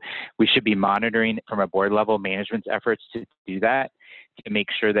 So we should be monitoring from a board level management's efforts to do that, to make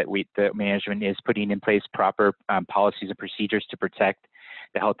sure that the management is putting in place proper policies and procedures to protect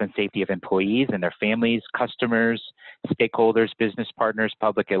the health and safety of employees and their families, customers, stakeholders, business partners,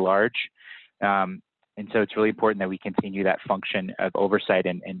 public at large. And so it's really important that we continue that function of oversight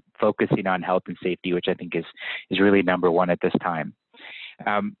and focusing on health and safety, which I think is really number one at this time.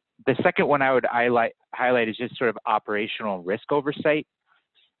 The second one I would highlight is just sort of operational risk oversight.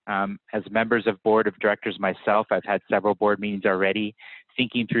 As members of board of directors myself, I've had several board meetings already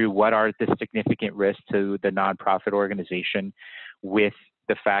thinking through what are the significant risks to the nonprofit organization with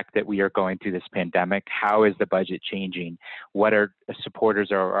the fact that we are going through this pandemic. How is the budget changing? What are supporters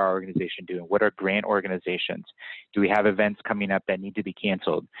of our organization doing? What are grant organizations? Do we have events coming up that need to be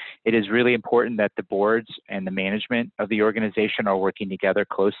canceled? It is really important that the boards and the management of the organization are working together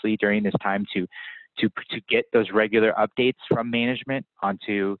closely during this time to get those regular updates from management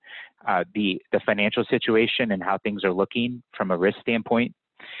onto the financial situation and how things are looking from a risk standpoint.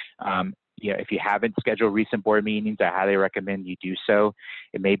 If you haven't scheduled recent board meetings, I highly recommend you do so.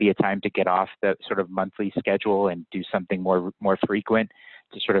 It may be a time to get off the sort of monthly schedule and do something more frequent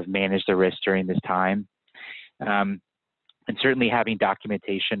to sort of manage the risk during this time. And certainly having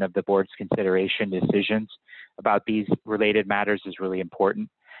documentation of the board's consideration decisions about these related matters is really important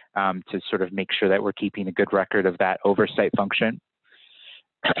to sort of make sure that we're keeping a good record of that oversight function.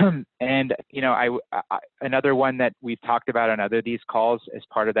 And another one that we've talked about on other these calls as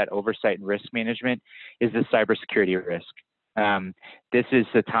part of that oversight and risk management is the cybersecurity risk. This is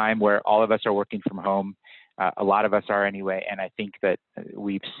the time where all of us are working from home. A lot of us are anyway, and I think that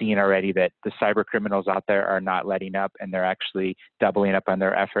we've seen already that the cyber criminals out there are not letting up, and they're actually doubling up on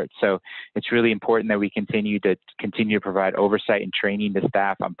their efforts. So it's really important that we continue to provide oversight and training to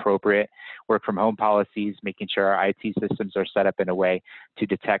staff on appropriate work from home policies, making sure our IT systems are set up in a way to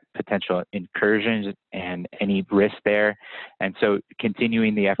detect potential incursions and any risk there. And so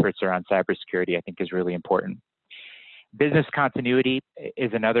continuing the efforts around cybersecurity, I think, is really important. Business continuity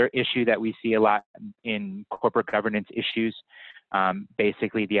is another issue that we see a lot in corporate governance issues.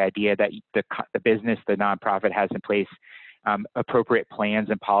 Basically, the idea that the business, the nonprofit, has in place appropriate plans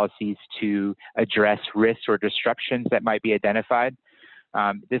and policies to address risks or disruptions that might be identified.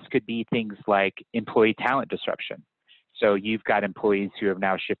 This could be things like employee talent disruption. So you've got employees who have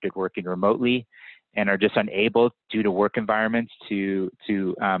now shifted working remotely and are just unable, due to work environments, to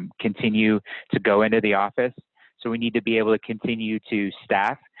continue to go into the office. So we need to be able to continue to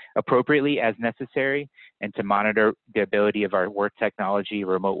staff appropriately as necessary and to monitor the ability of our work technology,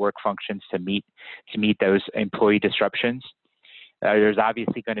 remote work functions to meet those employee disruptions. There's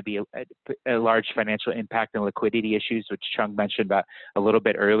obviously going to be a large financial impact and liquidity issues, which Chuong mentioned about a little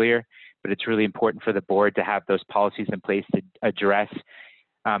bit earlier, but it's really important for the board to have those policies in place to address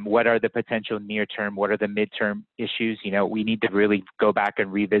what are the potential near-term, what are the mid-term issues. We need to really go back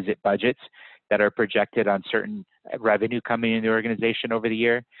and revisit budgets that are projected on certain revenue coming in the organization over the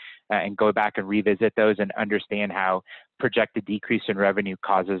year, and go back and revisit those and understand how projected decrease in revenue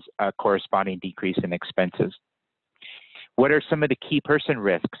causes a corresponding decrease in expenses. What are some of the key person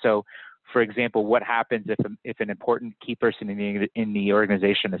risks? So, for example, what happens if an important key person in the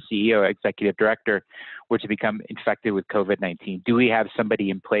organization, a CEO, executive director, were to become infected with COVID-19? Do we have somebody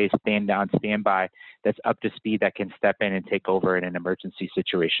in place, on standby, that's up to speed, that can step in and take over in an emergency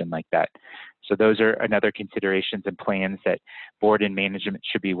situation like that? So those are another considerations and plans that board and management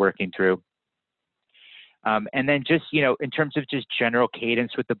should be working through. And then just, in terms of just general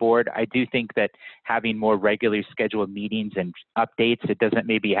cadence with the board, I do think that having more regularly scheduled meetings and updates, it doesn't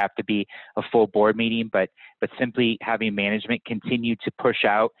maybe have to be a full board meeting, but simply having management continue to push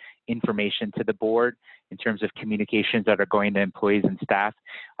out information to the board in terms of communications that are going to employees and staff.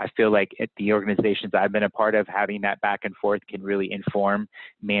 I feel like at the organizations I've been a part of, having that back and forth can really inform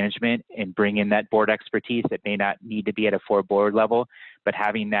management and bring in that board expertise that may not need to be at a full board level, but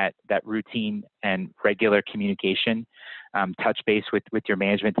having that routine and regular communication, touch base with your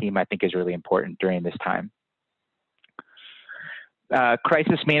management team, I think is really important during this time.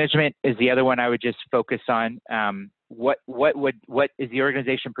 Crisis management is the other one I would just focus on. What is the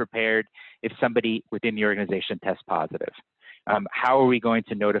organization prepared if somebody within the organization tests positive? How are we going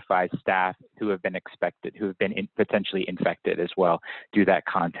to notify staff who have been potentially infected as well through that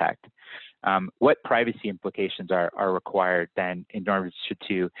contact? What privacy implications are required then in order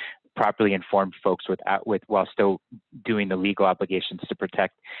to properly inform folks while still doing the legal obligations to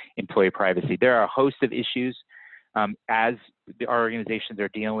protect employee privacy? There are a host of issues as our organizations are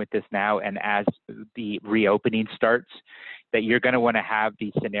dealing with this now, and as the reopening starts, that you're going to want to have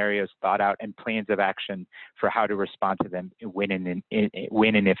these scenarios thought out and plans of action for how to respond to them when and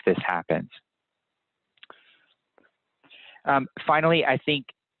if this happens. Finally, I think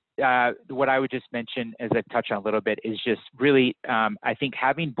what I would just mention, as I've touched on a little bit, is just really, I think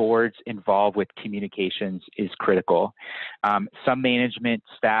having boards involved with communications is critical. Some management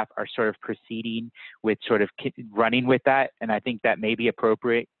staff are sort of proceeding with sort of running with that, and I think that may be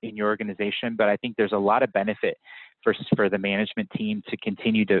appropriate in your organization, but I think there's a lot of benefit for the management team to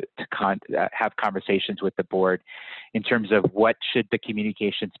continue to have conversations with the board in terms of what should the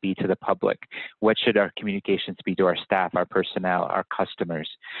communications be to the public, what should our communications be to our staff, our personnel, our customers.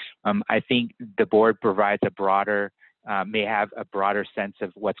 I think the board provides a broader, may have a broader sense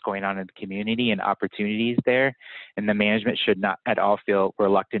of what's going on in the community and opportunities there, and the management should not at all feel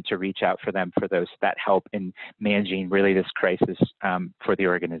reluctant to reach out for them for that help in managing really this crisis for the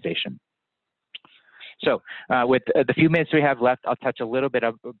organization. So with the few minutes we have left, I'll touch a little bit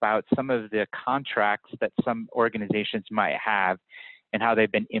about some of the contracts that some organizations might have and how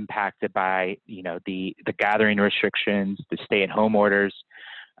they've been impacted by, the gathering restrictions, the stay-at-home orders.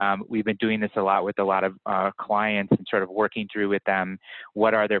 We've been doing this a lot with a lot of clients and sort of working through with them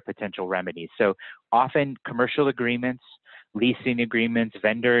what are their potential remedies. So often commercial agreements, leasing agreements,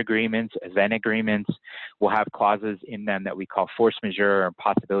 vendor agreements, event agreements will have clauses in them that we call force majeure or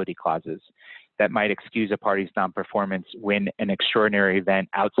possibility clauses that might excuse a party's non-performance when an extraordinary event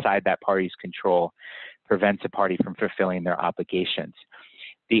outside that party's control prevents a party from fulfilling their obligations.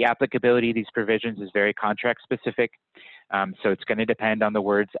 The applicability of these provisions is very contract specific, so it's going to depend on the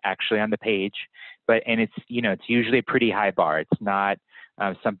words actually on the page, and it's usually a pretty high bar. It's not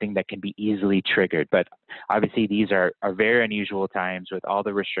something that can be easily triggered, but obviously these are very unusual times with all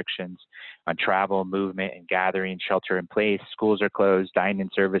the restrictions on travel, movement, and gathering, shelter in place. Schools are closed, dine-in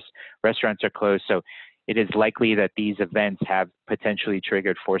service, restaurants are closed, so it is likely that these events have potentially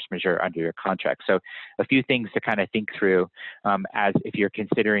triggered force majeure under your contract. So a few things to kind of think through as if you're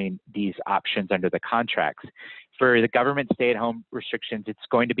considering these options under the contracts. For the government stay-at-home restrictions, it's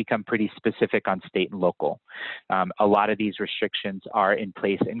going to become pretty specific on state and local. A lot of these restrictions are in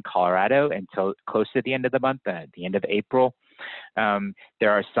place in Colorado until close to the end of the month, at the end of April. There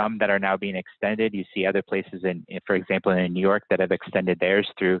are some that are now being extended. You see other places, for example, in New York that have extended theirs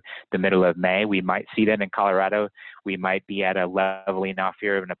through the middle of May. We might see that in Colorado. We might be at a leveling off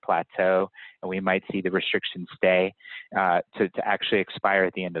here and a plateau, and we might see the restrictions stay to actually expire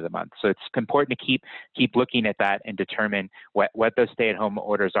at the end of the month. So it's important to keep looking at that and determine what those stay-at-home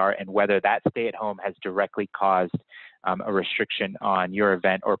orders are and whether that stay-at-home has directly caused a restriction on your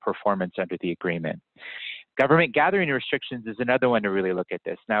event or performance under the agreement. Government gathering restrictions is another one to really look at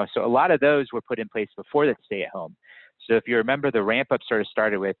this. Now, so a lot of those were put in place before the stay-at-home. So if you remember, the ramp-up sort of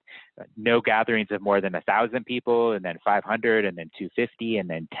started with no gatherings of more than 1,000 people, and then 500, and then 250, and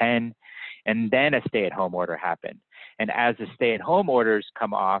then 10, and then a stay-at-home order happened. And as the stay-at-home orders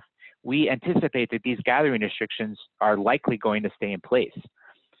come off, we anticipate that these gathering restrictions are likely going to stay in place.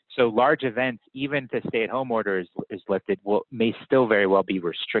 So large events, even if the stay-at-home order is lifted, may still very well be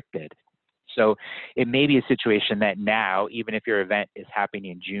restricted. So it may be a situation that now, even if your event is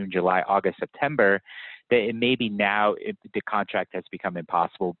happening in June, July, August, September, that it may be now the contract has become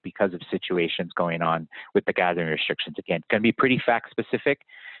impossible because of situations going on with the gathering restrictions. Again, it's going to be pretty fact specific,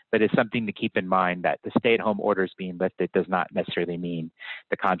 but it's something to keep in mind that the stay-at-home orders being lifted does not necessarily mean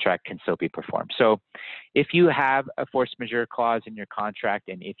the contract can still be performed. So if you have a force majeure clause in your contract,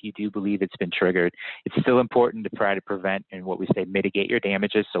 and if you do believe it's been triggered, it's still important to try to prevent and what we say mitigate your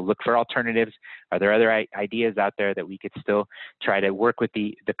damages. So look for alternatives. Are there other ideas out there that we could still try to work with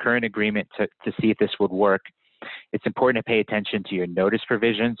the current agreement to see if this would work? It's important to pay attention to your notice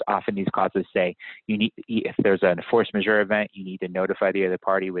provisions. Often these clauses say if there's an force majeure event, you need to notify the other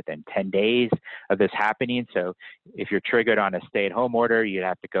party within 10 days of this happening. So if you're triggered on a stay-at-home order, you'd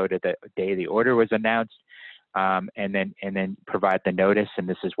have to go to the day the order was announced. And then provide the notice, and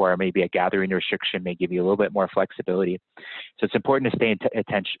this is where maybe a gathering restriction may give you a little bit more flexibility. So it's important to stay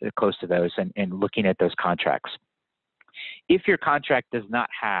close to those and looking at those contracts. If your contract does not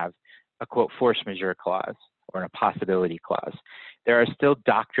have a quote force majeure clause or a possibility clause, there are still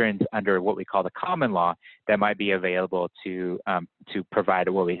doctrines under what we call the common law that might be available to provide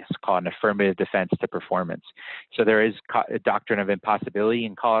what we call an affirmative defense to performance. So there is a doctrine of impossibility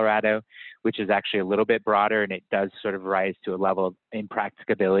in Colorado, which is actually a little bit broader, and it does sort of rise to a level of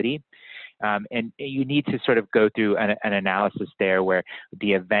impracticability. And you need to sort of go through an analysis there where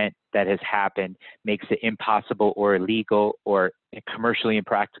the event that has happened makes it impossible or illegal or commercially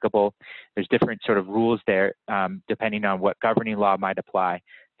impracticable. There's different sort of rules there depending on what governing law might apply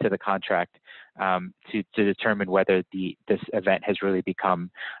to the contract to determine whether this event has really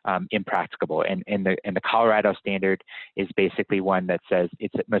become impracticable. And the Colorado standard is basically one that says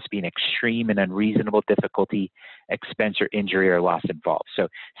it must be an extreme and unreasonable difficulty, expense, or injury or loss involved. So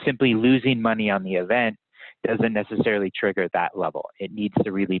simply losing money on the event doesn't necessarily trigger that level. It needs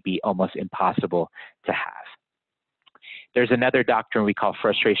to really be almost impossible to have. There's another doctrine we call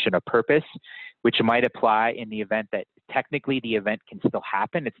frustration of purpose, which might apply in the event that technically the event can still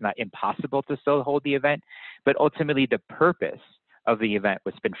happen. It's not impossible to still hold the event, but ultimately the purpose of the event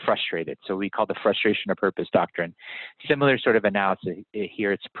was been frustrated. So we call the frustration of purpose doctrine. Similar sort of analysis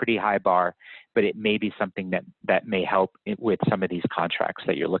here. It's a pretty high bar, but it may be something that may help with some of these contracts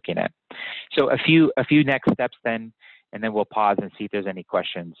that you're looking at. So a few next steps then, and then we'll pause and see if there's any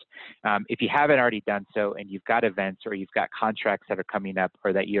questions. If you haven't already done so and you've got events or you've got contracts that are coming up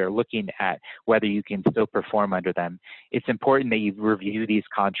or that you're looking at whether you can still perform under them, it's important that you review these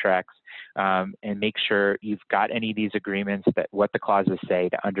contracts and make sure you've got any of these agreements, that what the clauses say,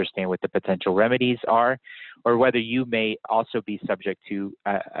 to understand what the potential remedies are, or whether you may also be subject to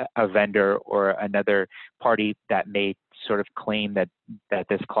a vendor or another party that may sort of claim that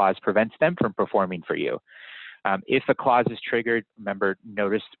this clause prevents them from performing for you. If a clause is triggered, remember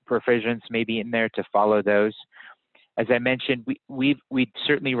notice provisions may be in there to follow those. As I mentioned, we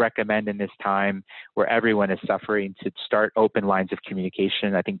certainly recommend in this time where everyone is suffering to start open lines of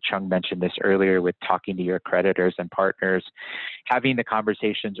communication. I think Chuong mentioned this earlier with talking to your creditors and partners. Having the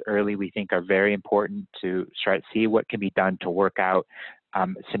conversations early, we think, are very important to try to see what can be done to work out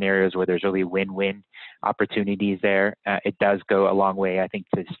scenarios where there's really win-win opportunities there. It does go a long way, I think,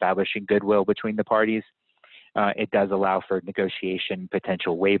 to establishing goodwill between the parties. It does allow for negotiation,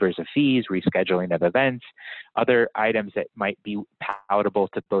 potential waivers of fees, rescheduling of events, other items that might be palatable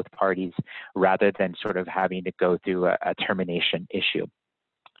to both parties rather than sort of having to go through a termination issue.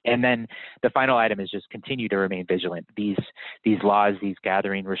 And then the final item is just continue to remain vigilant. These laws, these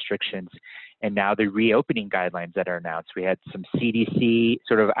gathering restrictions, and now the reopening guidelines that are announced. We had some CDC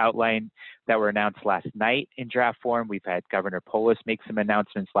sort of outline that were announced last night in draft form. We've had Governor Polis make some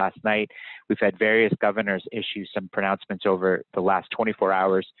announcements last night. We've had various governors issue some pronouncements over the last 24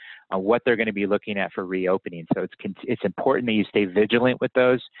 hours on what they're going to be looking at for reopening. So it's important that you stay vigilant with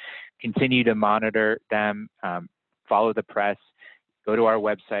those, continue to monitor them, follow the press. Go to our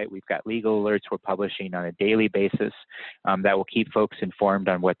website. We've got legal alerts we're publishing on a daily basis that will keep folks informed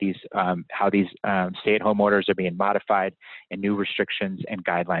on what how these stay-at-home orders are being modified and new restrictions and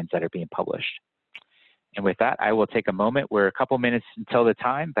guidelines that are being published. And with that, I will take a moment. We're a couple minutes until the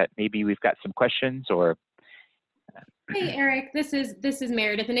time, but maybe we've got some questions or. Hey, Eric, this is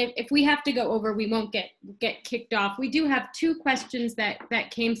Meredith, and if we have to go over, we won't get kicked off. We do have two questions that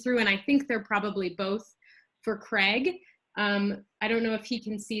came through, and I think they're probably both for Craig. I don't know if he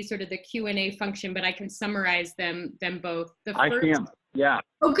can see sort of the Q&A function, but I can summarize them both. I can, yeah.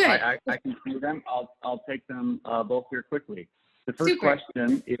 Oh, good. I can see them. I'll take them both here quickly. The first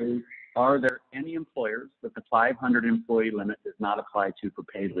question is, are there any employers that the 500 employee limit does not apply to for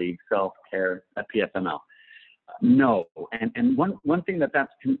paid leave, self-care at PFML? No. And one thing that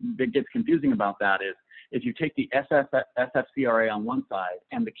gets confusing about that is if you take the SFCRA on one side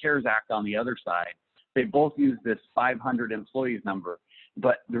and the CARES Act on the other side, they both use this 500 employees number.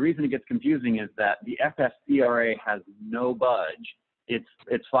 But the reason it gets confusing is that the FFCRA has no budge.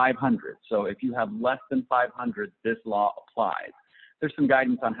 It's 500. So if you have less than 500, this law applies. There's some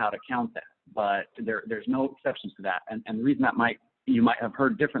guidance on how to count that, but there's no exceptions to that. And the reason that you might have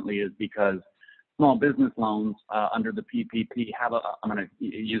heard differently is because small business loans under the PPP have I'm going to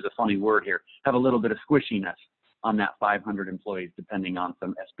use a funny word here, have a little bit of squishiness on that 500 employees depending on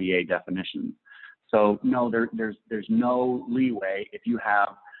some SBA definitions. So no, there's no leeway if you're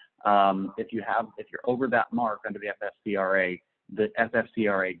over that mark under the FFCRA. The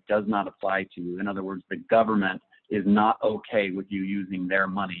FFCRA does not apply to you. In other words, the government is not okay with you using their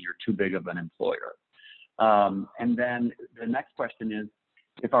money. You're too big of an employer. And then the next question is,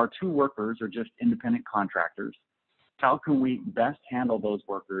 if our two workers are just independent contractors, how can we best handle those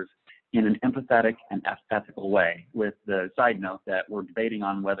workers in an empathetic and ethical way? With the side note that we're debating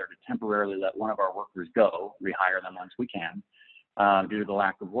on whether to temporarily let one of our workers go, rehire them once we can, due to the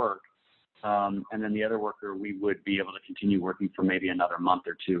lack of work. And then the other worker, we would be able to continue working for maybe another month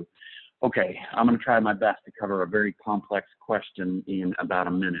or two. Okay, I'm going to try my best to cover a very complex question in about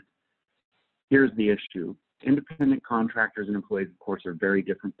a minute. Here's the issue. Independent contractors and employees, of course, are very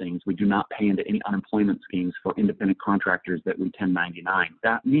different things. We do not pay into any unemployment schemes for independent contractors that we 1099.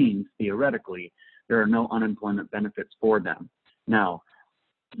 That means, theoretically, there are no unemployment benefits for them. Now,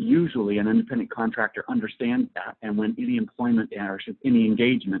 usually an independent contractor understands that, and when any employment or any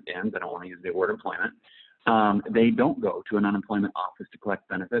engagement ends, I don't want to use the word employment, they don't go to an unemployment office to collect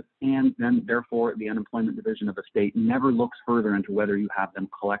benefits, and then therefore the unemployment division of a state never looks further into whether you have them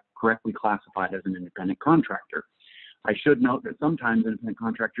correctly classified as an independent contractor. I should note that sometimes independent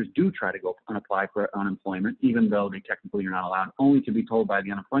contractors do try to go and apply for unemployment, even though they technically are not allowed, only to be told by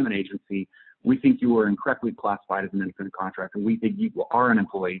the unemployment agency, we think you were incorrectly classified as an independent contractor. We think you are an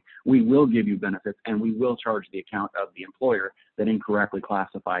employee. We will give you benefits, and we will charge the account of the employer that incorrectly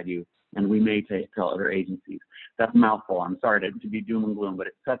classified you. And we may tell other agencies. That's a mouthful. I'm sorry to be doom and gloom, but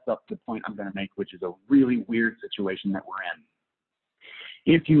it sets up the point I'm going to make, which is a really weird situation that we're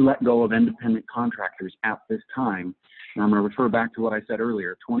in. If you let go of independent contractors at this time, and I'm going to refer back to what I said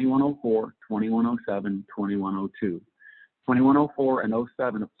earlier, 2104, 2107, 2102. 2104 and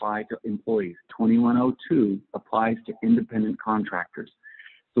 07 apply to employees. 2102 applies to independent contractors.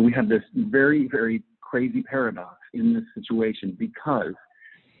 So we have this very, very crazy paradox in this situation, because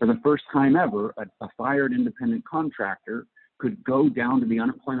for the first time ever, a fired independent contractor could go down to the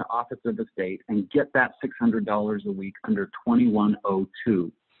unemployment office of the state and get that $600 a week under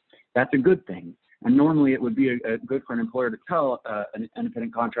 2102. That's a good thing. And normally it would be good for an employer to tell an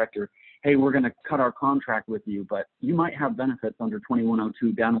independent contractor, hey, we're going to cut our contract with you, but you might have benefits under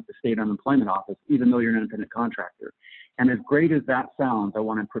 2102 down at the state unemployment office, even though you're an independent contractor. And as great as that sounds, I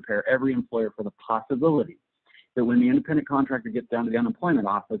want to prepare every employer for the possibility that when the independent contractor gets down to the unemployment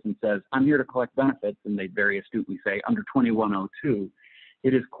office and says, I'm here to collect benefits, and they very astutely say under 2102,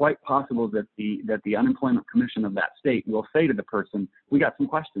 it is quite possible that the unemployment commission of that state will say to the person, we got some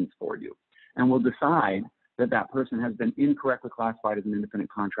questions for you, and will decide that that person has been incorrectly classified as an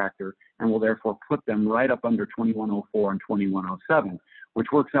independent contractor, and will therefore put them right up under 2104 and 2107, which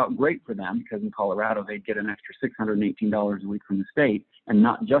works out great for them, because in Colorado they get an extra $618 a week from the state, and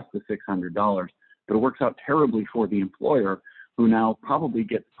not just the $600. But it works out terribly for the employer, who now probably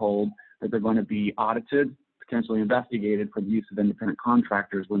gets told that they're going to be audited, potentially investigated for the use of independent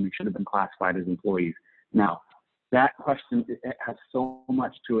contractors when they should have been classified as employees. Now, that question, it has so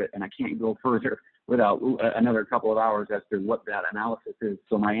much to it, and I can't go further without another couple of hours as to what that analysis is.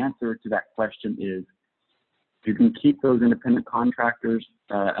 So my answer to that question is, you can keep those independent contractors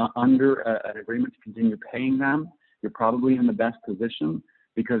under an agreement to continue paying them. You're probably in the best position,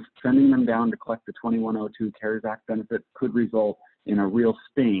 because sending them down to collect the 2102 CARES Act benefit could result in a real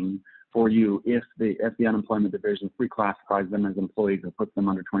sting for you if the unemployment division reclassifies them as employees and puts them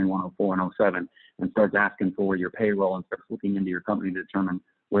under 2104 and 07 and starts asking for your payroll and starts looking into your company to determine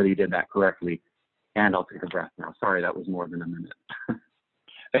whether you did that correctly. And I'll take a breath now. Sorry, that was more than a minute.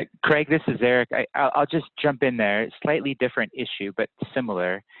 Craig, this is Eric. I'll just jump in there. Slightly different issue, but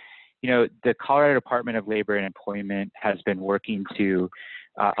similar. You know, the Colorado Department of Labor and Employment has been working to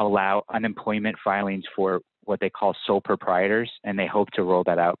allow unemployment filings for what they call sole proprietors, and they hope to roll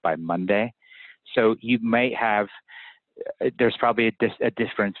that out by Monday. So you might have, there's probably a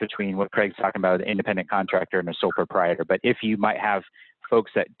difference between what Craig's talking about, an independent contractor and a sole proprietor. But if you might have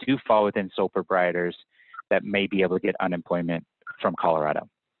folks that do fall within sole proprietors that may be able to get unemployment from Colorado.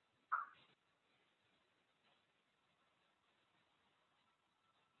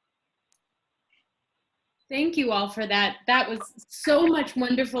 Thank you all for that. That was so much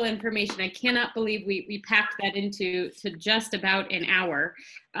wonderful information. I cannot believe we packed that into just about an hour.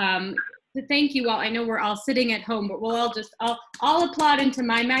 So thank you all. I know we're all sitting at home, but we'll all I'll applaud into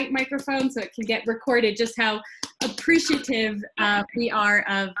my microphone so it can get recorded just how appreciative we are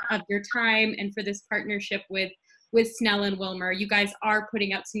of your time and for this partnership with Snell and Wilmer. You guys are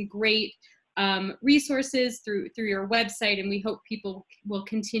putting out some great resources through your website, and we hope people will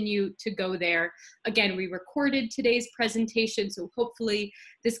continue to go there. Again, we recorded today's presentation, so hopefully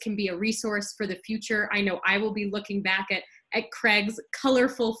this can be a resource for the future. I know I will be looking back at Craig's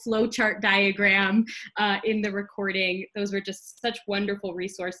colorful flowchart diagram in the recording. Those were just such wonderful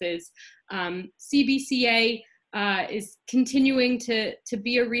resources. CBCA is continuing to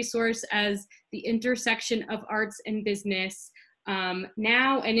be a resource as the intersection of arts and business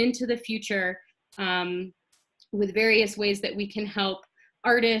now and into the future, with various ways that we can help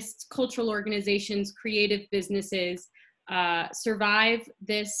artists, cultural organizations, creative businesses survive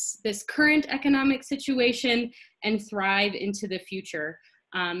this current economic situation and thrive into the future.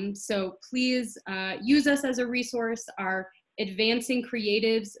 So please use us as a resource. Our Advancing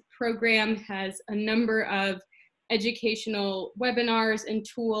Creatives program has a number of educational webinars and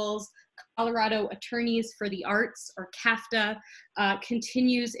tools. Colorado Attorneys for the Arts, or CAFTA,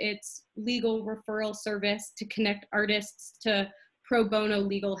 continues its legal referral service to connect artists to pro bono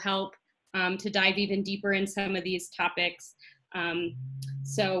legal help to dive even deeper in some of these topics.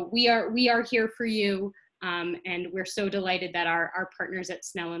 So we are here for you, and we're so delighted that our partners at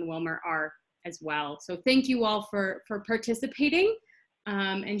Snell and Wilmer are as well. So thank you all for participating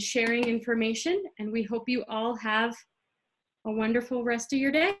and sharing information, and we hope you all have a wonderful rest of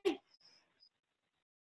your day.